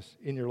Christ-likeness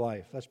in your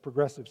life. That's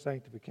progressive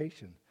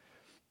sanctification.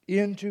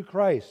 Into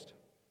Christ.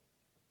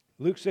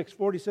 Luke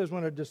 6:40 says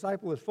when a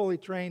disciple is fully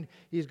trained,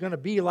 he's going to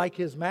be like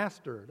his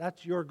master.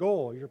 That's your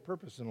goal, your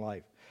purpose in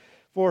life.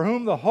 For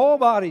whom the whole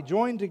body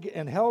joined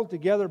and held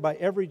together by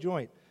every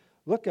joint.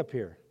 Look up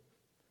here.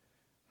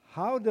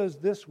 How does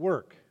this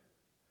work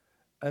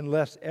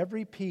unless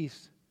every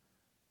piece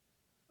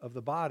of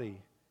the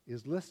body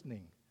is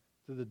listening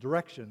to the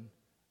direction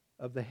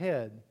of the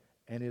head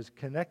and is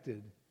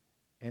connected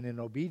and in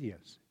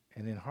obedience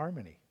and in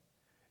harmony?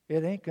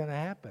 It ain't going to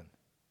happen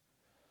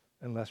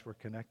unless we're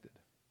connected.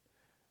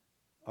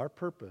 Our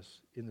purpose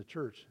in the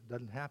church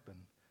doesn't happen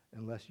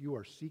unless you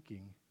are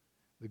seeking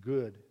the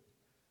good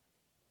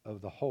of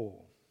the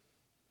whole.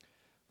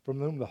 From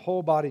whom the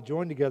whole body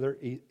joined together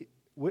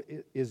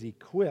is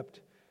equipped.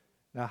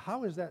 Now,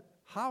 how is that?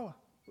 How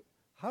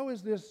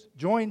is this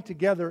joined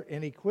together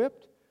and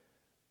equipped?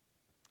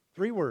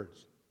 3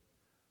 words.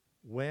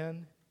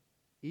 When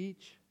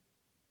each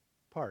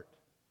part.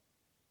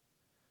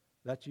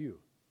 That's you.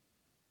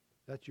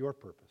 That's your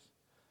purpose.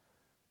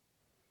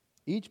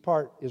 Each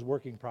part is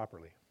working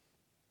properly.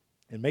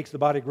 It makes the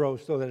body grow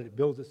so that it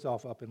builds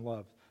itself up in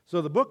love.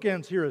 So the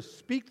bookends here is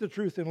speak the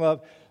truth in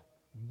love,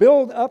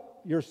 build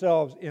up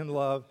yourselves in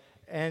love,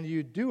 and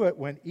you do it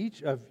when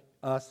each of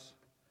us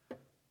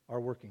are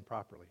working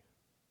properly.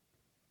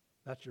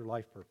 That's your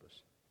life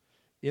purpose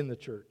in the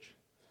church.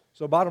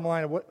 So bottom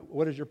line,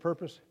 what is your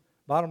purpose?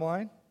 Bottom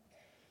line,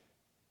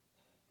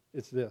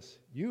 it's this.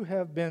 You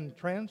have been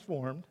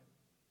transformed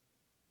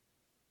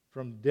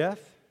from death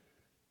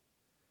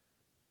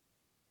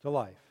to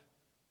life.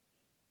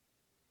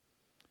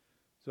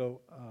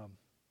 So,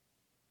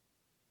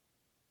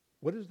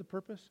 what is the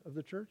purpose of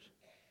the church?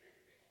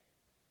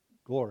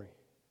 Glory.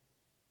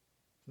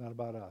 It's not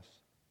about us.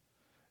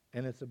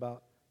 And it's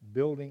about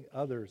building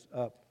others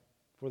up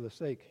for the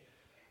sake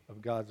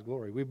of God's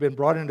glory. We've been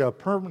brought into a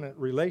permanent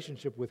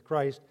relationship with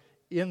Christ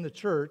in the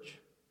church,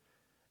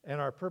 and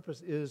our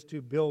purpose is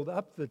to build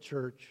up the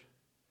church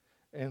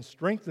and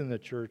strengthen the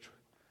church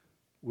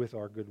with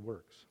our good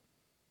works.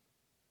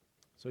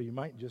 So you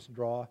might just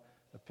draw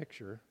a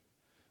picture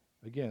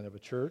again, of a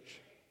church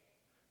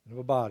and of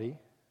a body.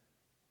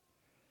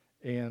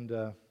 And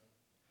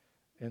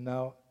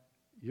now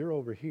you're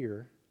over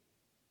here.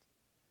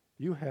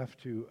 You have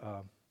to,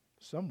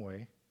 some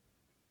way,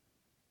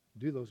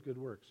 do those good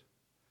works.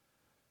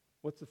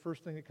 What's the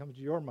first thing that comes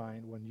to your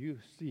mind when you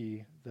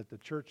see that the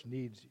church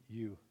needs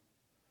you?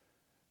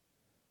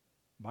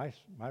 My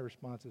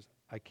response is,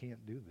 I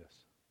can't do this.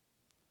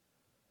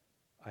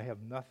 I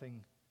have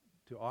nothing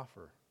to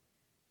offer.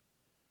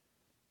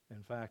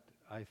 In fact,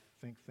 I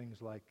think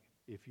things like,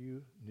 if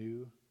you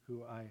knew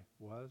who I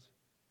was,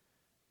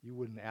 you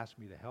wouldn't ask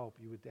me to help.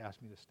 You would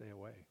ask me to stay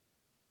away.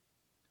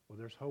 Well,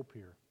 there's hope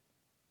here.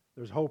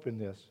 There's hope in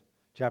this.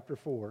 Chapter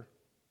 4,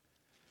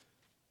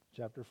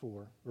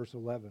 verse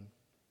 11.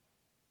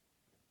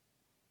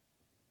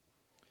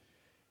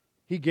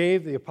 He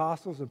gave the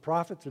apostles and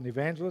prophets and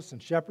evangelists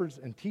and shepherds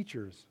and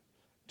teachers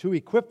to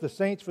equip the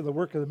saints for the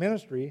work of the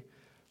ministry,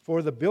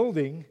 for the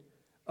building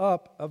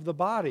up of the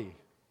body.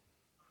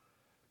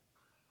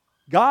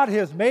 God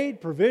has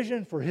made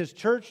provision for His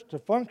church to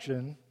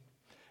function,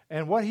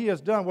 and what He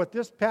has done, what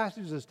this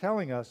passage is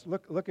telling us,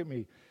 look at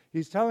me.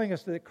 He's telling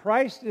us that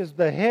Christ is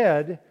the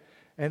head,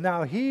 and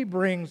now He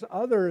brings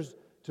others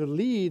to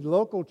lead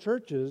local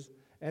churches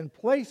and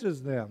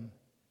places them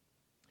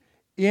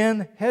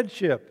in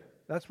headship.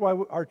 That's why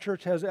our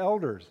church has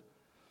elders.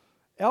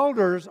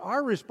 Elders,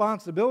 our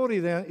responsibility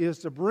then is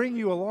to bring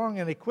you along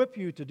and equip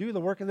you to do the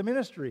work of the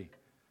ministry.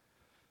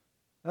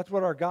 That's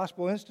what our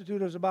Gospel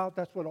Institute is about.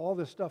 That's what all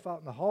this stuff out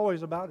in the hallway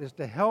is about, is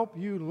to help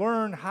you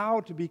learn how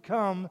to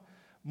become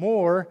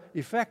more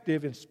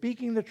effective in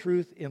speaking the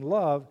truth in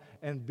love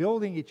and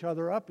building each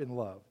other up in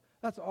love.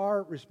 That's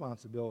our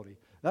responsibility.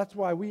 That's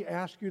why we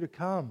ask you to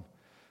come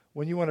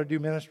when you want to do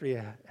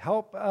ministry.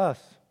 Help us.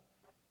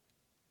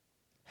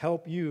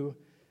 Help you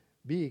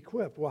be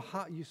equipped. Well,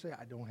 how you say,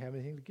 I don't have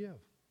anything to give.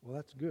 Well,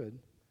 that's good,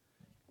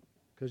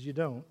 because you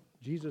don't.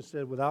 Jesus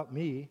said, without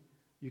me,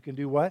 you can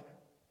do what?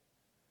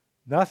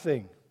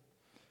 Nothing.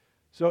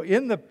 So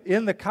in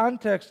the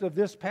context of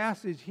this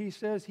passage, He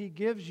says He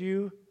gives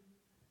you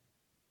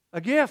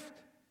a gift.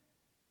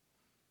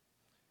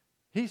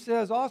 He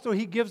says also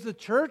He gives the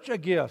church a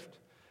gift.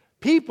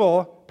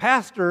 People,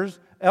 pastors,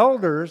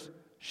 elders,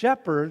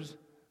 shepherds,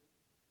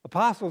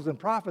 apostles, and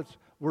prophets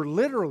were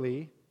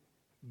literally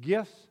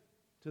gifts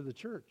to the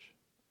church.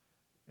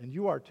 And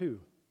you are too.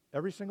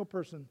 Every single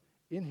person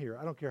in here,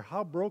 I don't care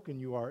how broken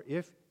you are,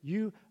 if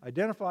you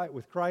identify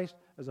with Christ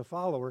as a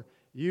follower,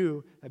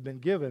 you have been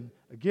given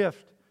a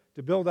gift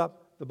to build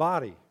up the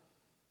body.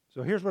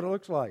 So here's what it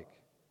looks like.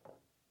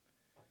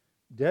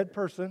 Dead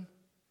person,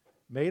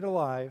 made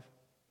alive,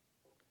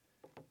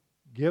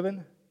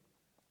 given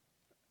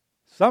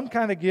some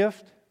kind of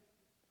gift,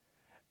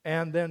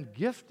 and then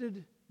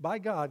gifted by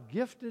God,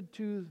 gifted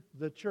to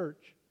the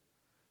church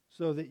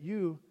so that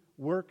you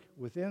work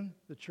within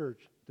the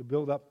church to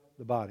build up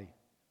the body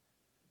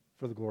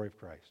for the glory of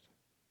Christ.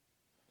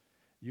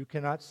 You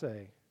cannot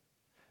say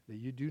that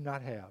you do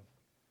not have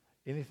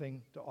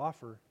anything to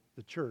offer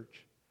the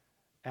church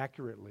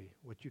accurately.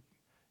 What you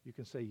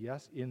can say,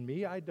 yes, in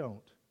me I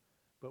don't,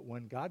 but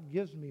when God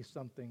gives me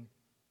something,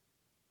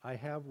 I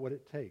have what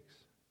it takes,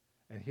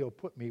 and He'll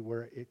put me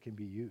where it can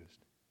be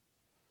used.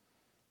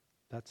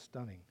 That's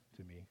stunning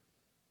to me.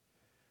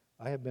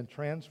 I have been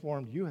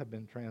transformed, you have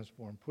been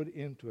transformed, put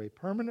into a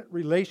permanent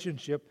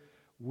relationship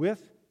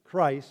with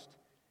Christ,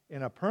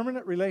 in a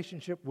permanent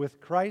relationship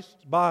with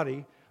Christ's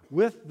body,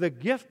 with the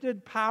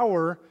gifted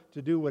power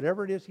to do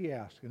whatever it is He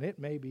asks. And it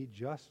may be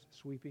just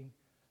sweeping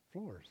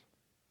floors.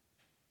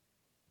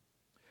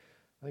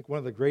 I think one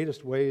of the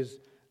greatest ways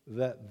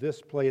that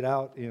this played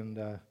out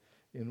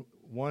in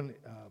one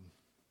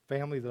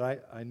family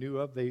that I knew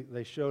of,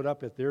 they showed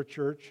up at their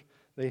church.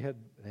 They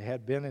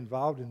had been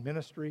involved in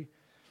ministry.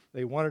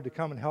 They wanted to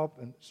come and help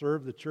and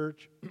serve the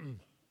church.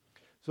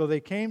 So they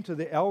came to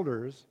the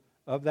elders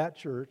of that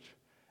church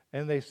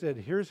and they said,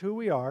 here's who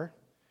we are.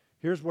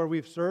 Here's where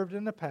we've served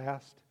in the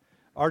past.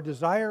 Our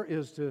desire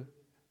is to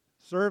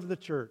serve the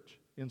church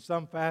in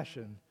some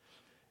fashion.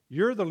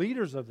 You're the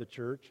leaders of the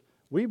church.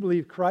 We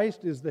believe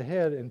Christ is the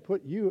head and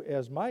put you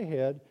as my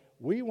head.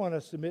 We want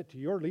to submit to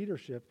your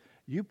leadership.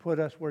 You put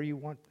us where you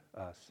want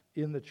us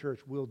in the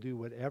church. We'll do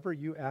whatever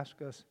you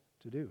ask us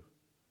to do.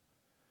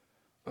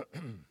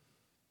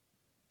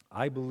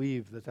 I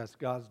believe that that's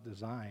God's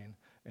design,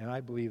 and I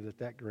believe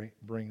that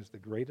brings the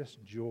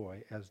greatest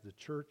joy as the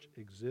church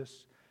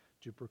exists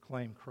to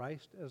proclaim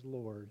Christ as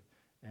Lord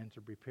and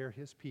to prepare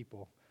His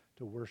people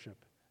to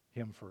worship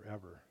Him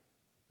forever.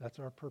 That's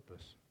our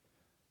purpose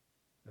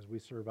as we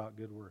serve out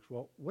good works.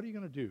 Well, what are you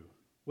going to do?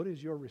 What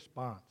is your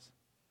response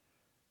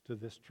to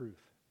this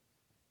truth?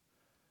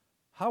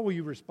 How will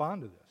you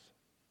respond to this?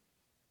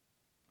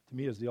 To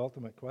me is the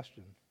ultimate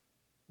question.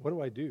 What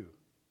do I do?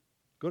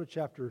 Go to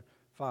chapter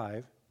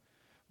 5,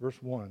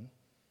 verse 1.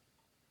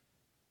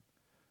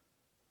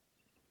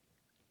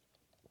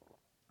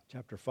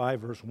 Chapter 5,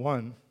 verse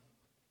 1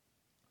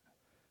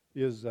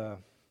 is a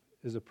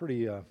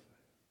pretty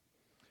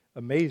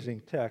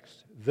amazing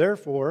text.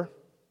 Therefore,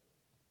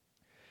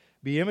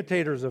 Be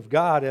imitators of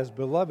God as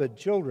beloved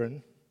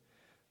children.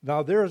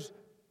 Now there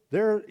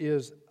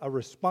is a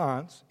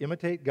response,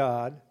 imitate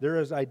God. There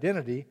is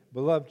identity,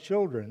 beloved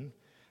children,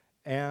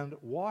 and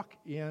walk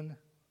in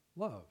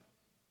love.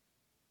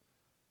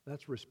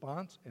 That's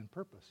response and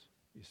purpose,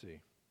 you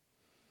see.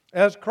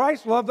 As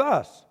Christ loved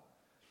us.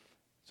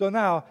 So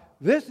now,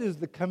 this is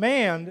the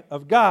command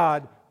of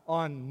God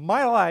on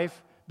my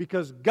life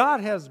because God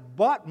has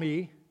bought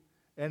me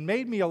and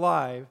made me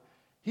alive.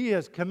 He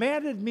has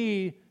commanded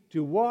me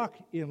to walk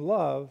in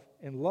love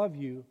and love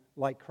you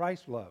like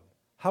Christ loved.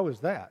 How is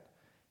that?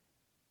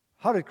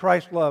 How did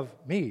Christ love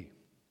me?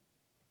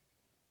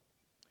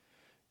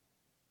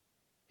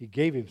 He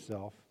gave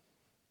himself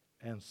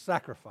and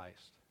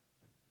sacrificed.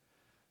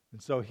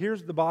 And so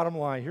here's the bottom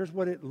line. Here's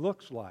what it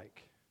looks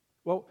like.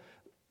 Well,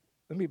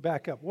 let me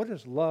back up. What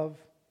does love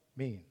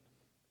mean?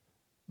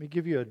 Let me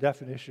give you a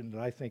definition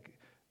that I think,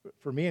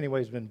 for me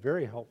anyway, has been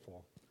very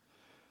helpful.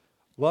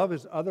 Love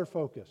is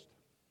other-focused.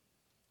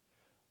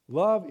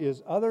 Love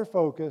is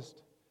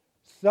other-focused,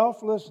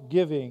 selfless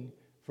giving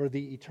for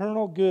the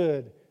eternal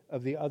good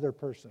of the other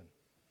person.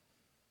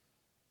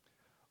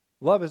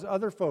 Love is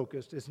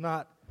other-focused. It's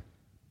not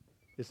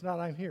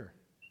I'm here.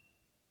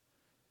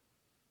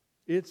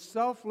 It's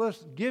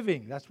selfless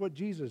giving. That's what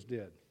Jesus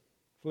did.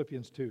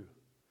 Philippians 2.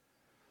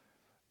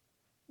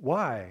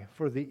 Why?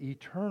 For the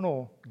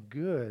eternal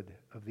good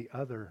of the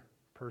other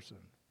person.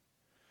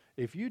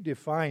 If you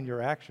define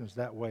your actions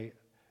that way,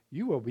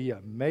 you will be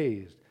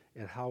amazed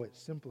at how it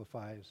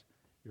simplifies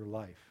your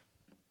life.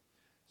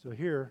 So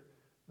here,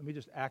 let me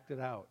just act it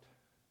out.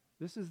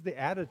 This is the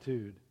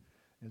attitude,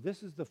 and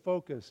this is the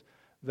focus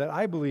that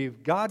I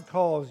believe God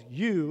calls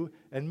you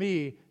and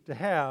me to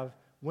have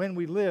when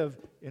we live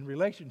in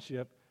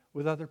relationship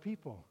with other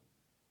people.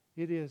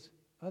 It is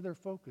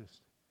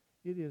other-focused.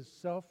 It is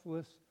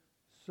selfless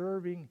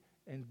serving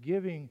and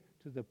giving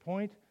to the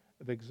point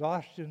of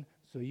exhaustion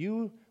so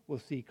you will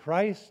see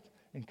Christ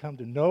and come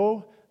to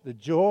know the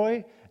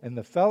joy and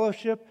the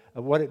fellowship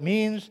of what it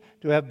means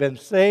to have been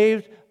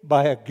saved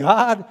by a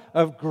God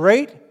of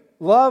great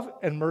love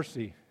and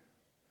mercy.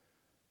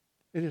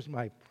 It is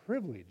my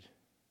privilege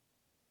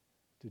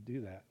to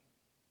do that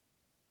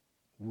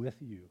with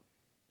you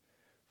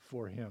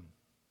for Him.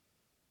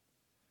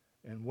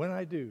 And when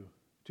I do,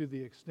 to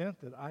the extent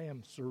that I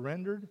am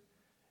surrendered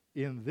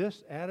in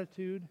this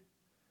attitude,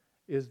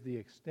 is the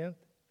extent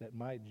that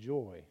my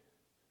joy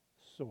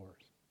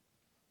soars.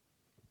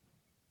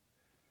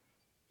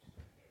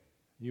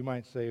 You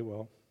might say,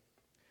 well,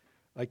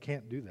 I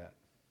can't do that.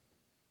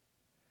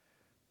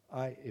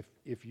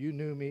 If you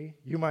knew me,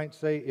 you might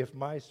say if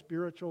my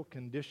spiritual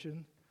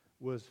condition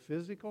was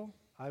physical,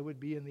 I would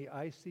be in the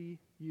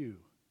ICU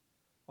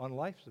on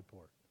life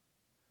support.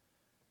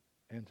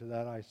 And to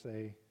that I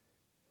say,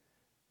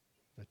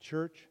 the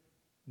church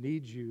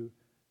needs you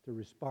to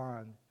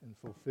respond and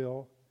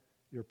fulfill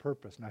your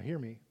purpose. Now hear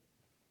me.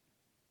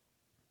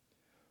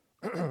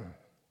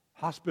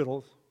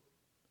 Hospitals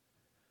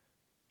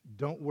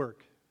don't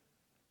work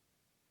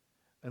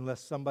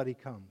unless somebody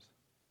comes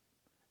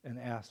and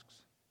asks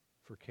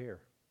for care.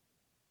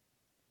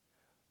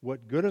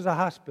 What good is a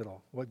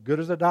hospital? What good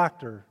is a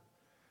doctor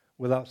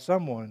without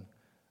someone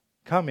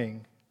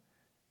coming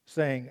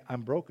saying,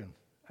 I'm broken,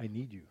 I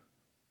need you?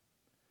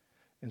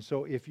 And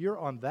so if you're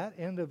on that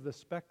end of the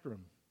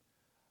spectrum,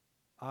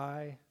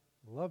 I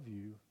love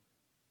you,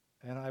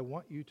 and I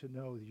want you to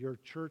know your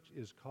church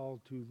is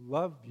called to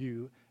love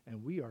you,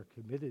 and we are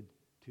committed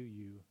to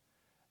you,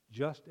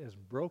 just as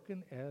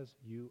broken as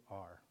you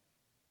are.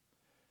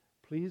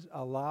 Please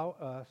allow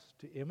us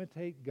to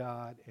imitate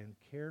God and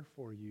care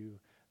for you.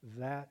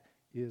 That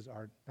is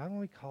our not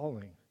only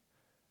calling,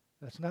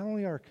 that's not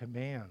only our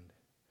command,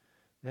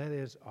 that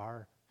is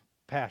our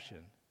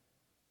passion,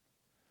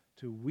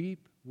 to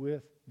weep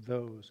with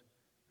those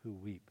who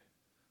weep.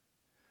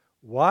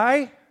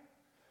 Why?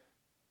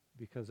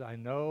 Because I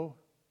know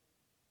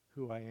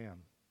who I am.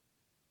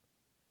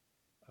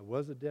 I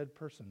was a dead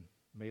person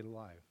made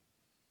alive.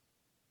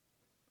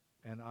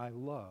 And I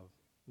love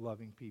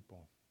loving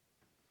people.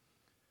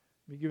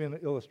 Let me give you an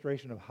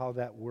illustration of how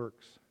that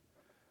works.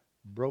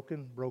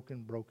 Broken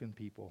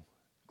people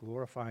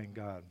glorifying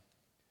God.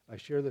 I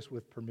share this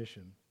with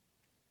permission.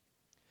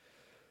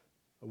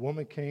 A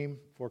woman came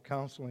for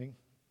counseling.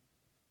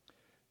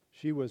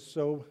 She was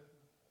so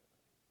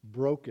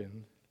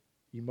broken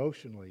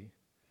emotionally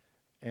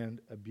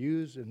and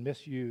abused and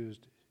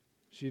misused,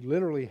 she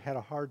literally had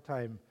a hard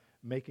time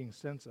making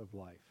sense of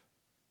life.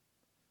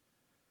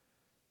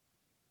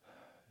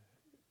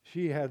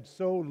 She had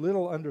so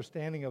little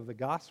understanding of the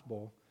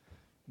gospel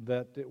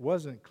that it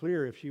wasn't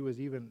clear if she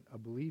was even a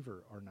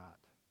believer or not.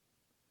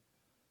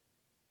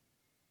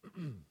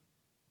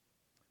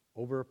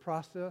 Over a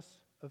process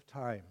of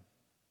time,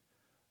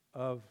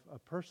 of a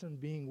person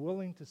being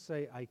willing to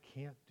say, I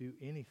can't do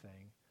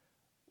anything,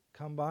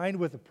 combined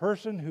with a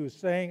person who's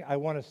saying, I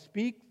want to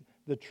speak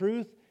the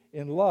truth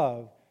in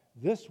love,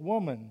 this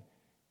woman,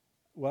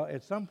 well,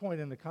 at some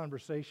point in the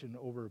conversation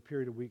over a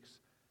period of weeks,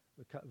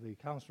 the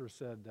counselor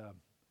said,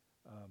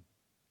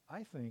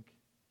 I think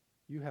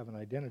you have an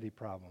identity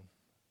problem.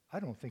 I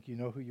don't think you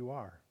know who you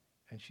are.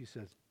 And she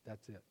says,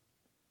 that's it.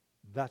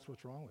 That's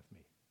what's wrong with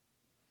me.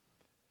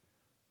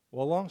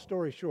 Well, long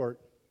story short,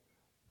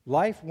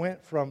 life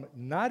went from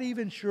not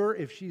even sure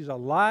if she's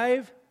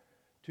alive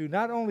to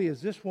not only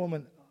is this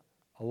woman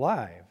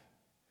alive,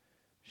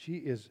 she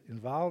is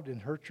involved in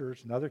her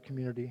church, another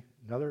community,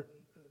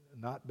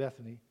 not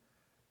Bethany.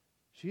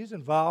 She's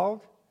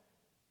involved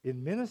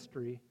in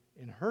ministry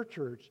in her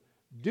church,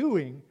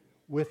 doing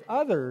with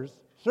others,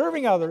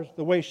 serving others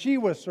the way she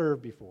was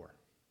served before.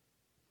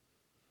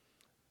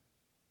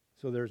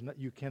 So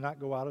you cannot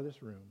go out of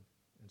this room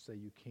and say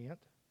you can't.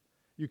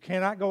 You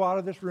cannot go out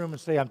of this room and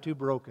say I'm too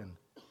broken.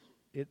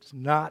 It's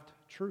not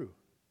true.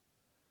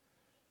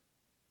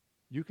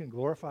 You can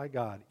glorify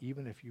God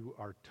even if you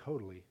are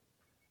totally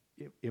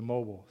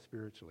immobile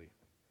spiritually,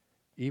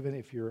 even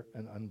if you're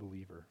an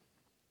unbeliever.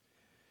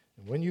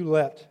 And when you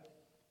let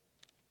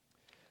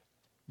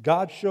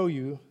God show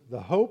you the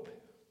hope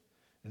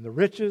and the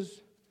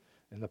riches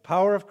and the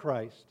power of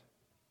Christ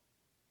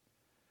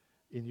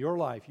in your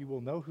life, you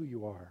will know who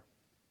you are.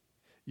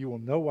 You will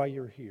know why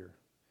you're here.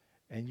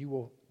 And you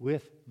will,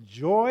 with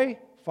joy,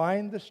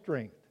 find the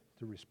strength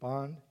to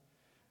respond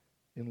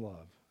in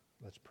love.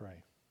 Let's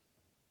pray.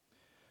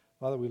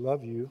 Father, we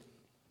love you.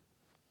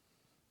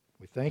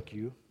 We thank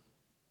you.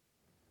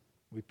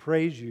 We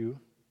praise you.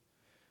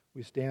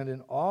 We stand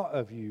in awe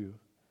of you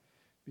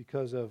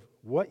because of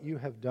what you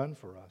have done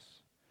for us.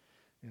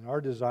 And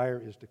our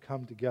desire is to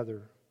come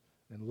together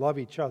and love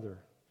each other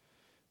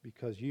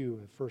because you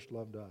have first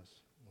loved us.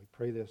 We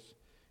pray this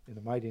in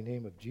the mighty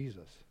name of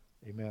Jesus.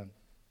 Amen.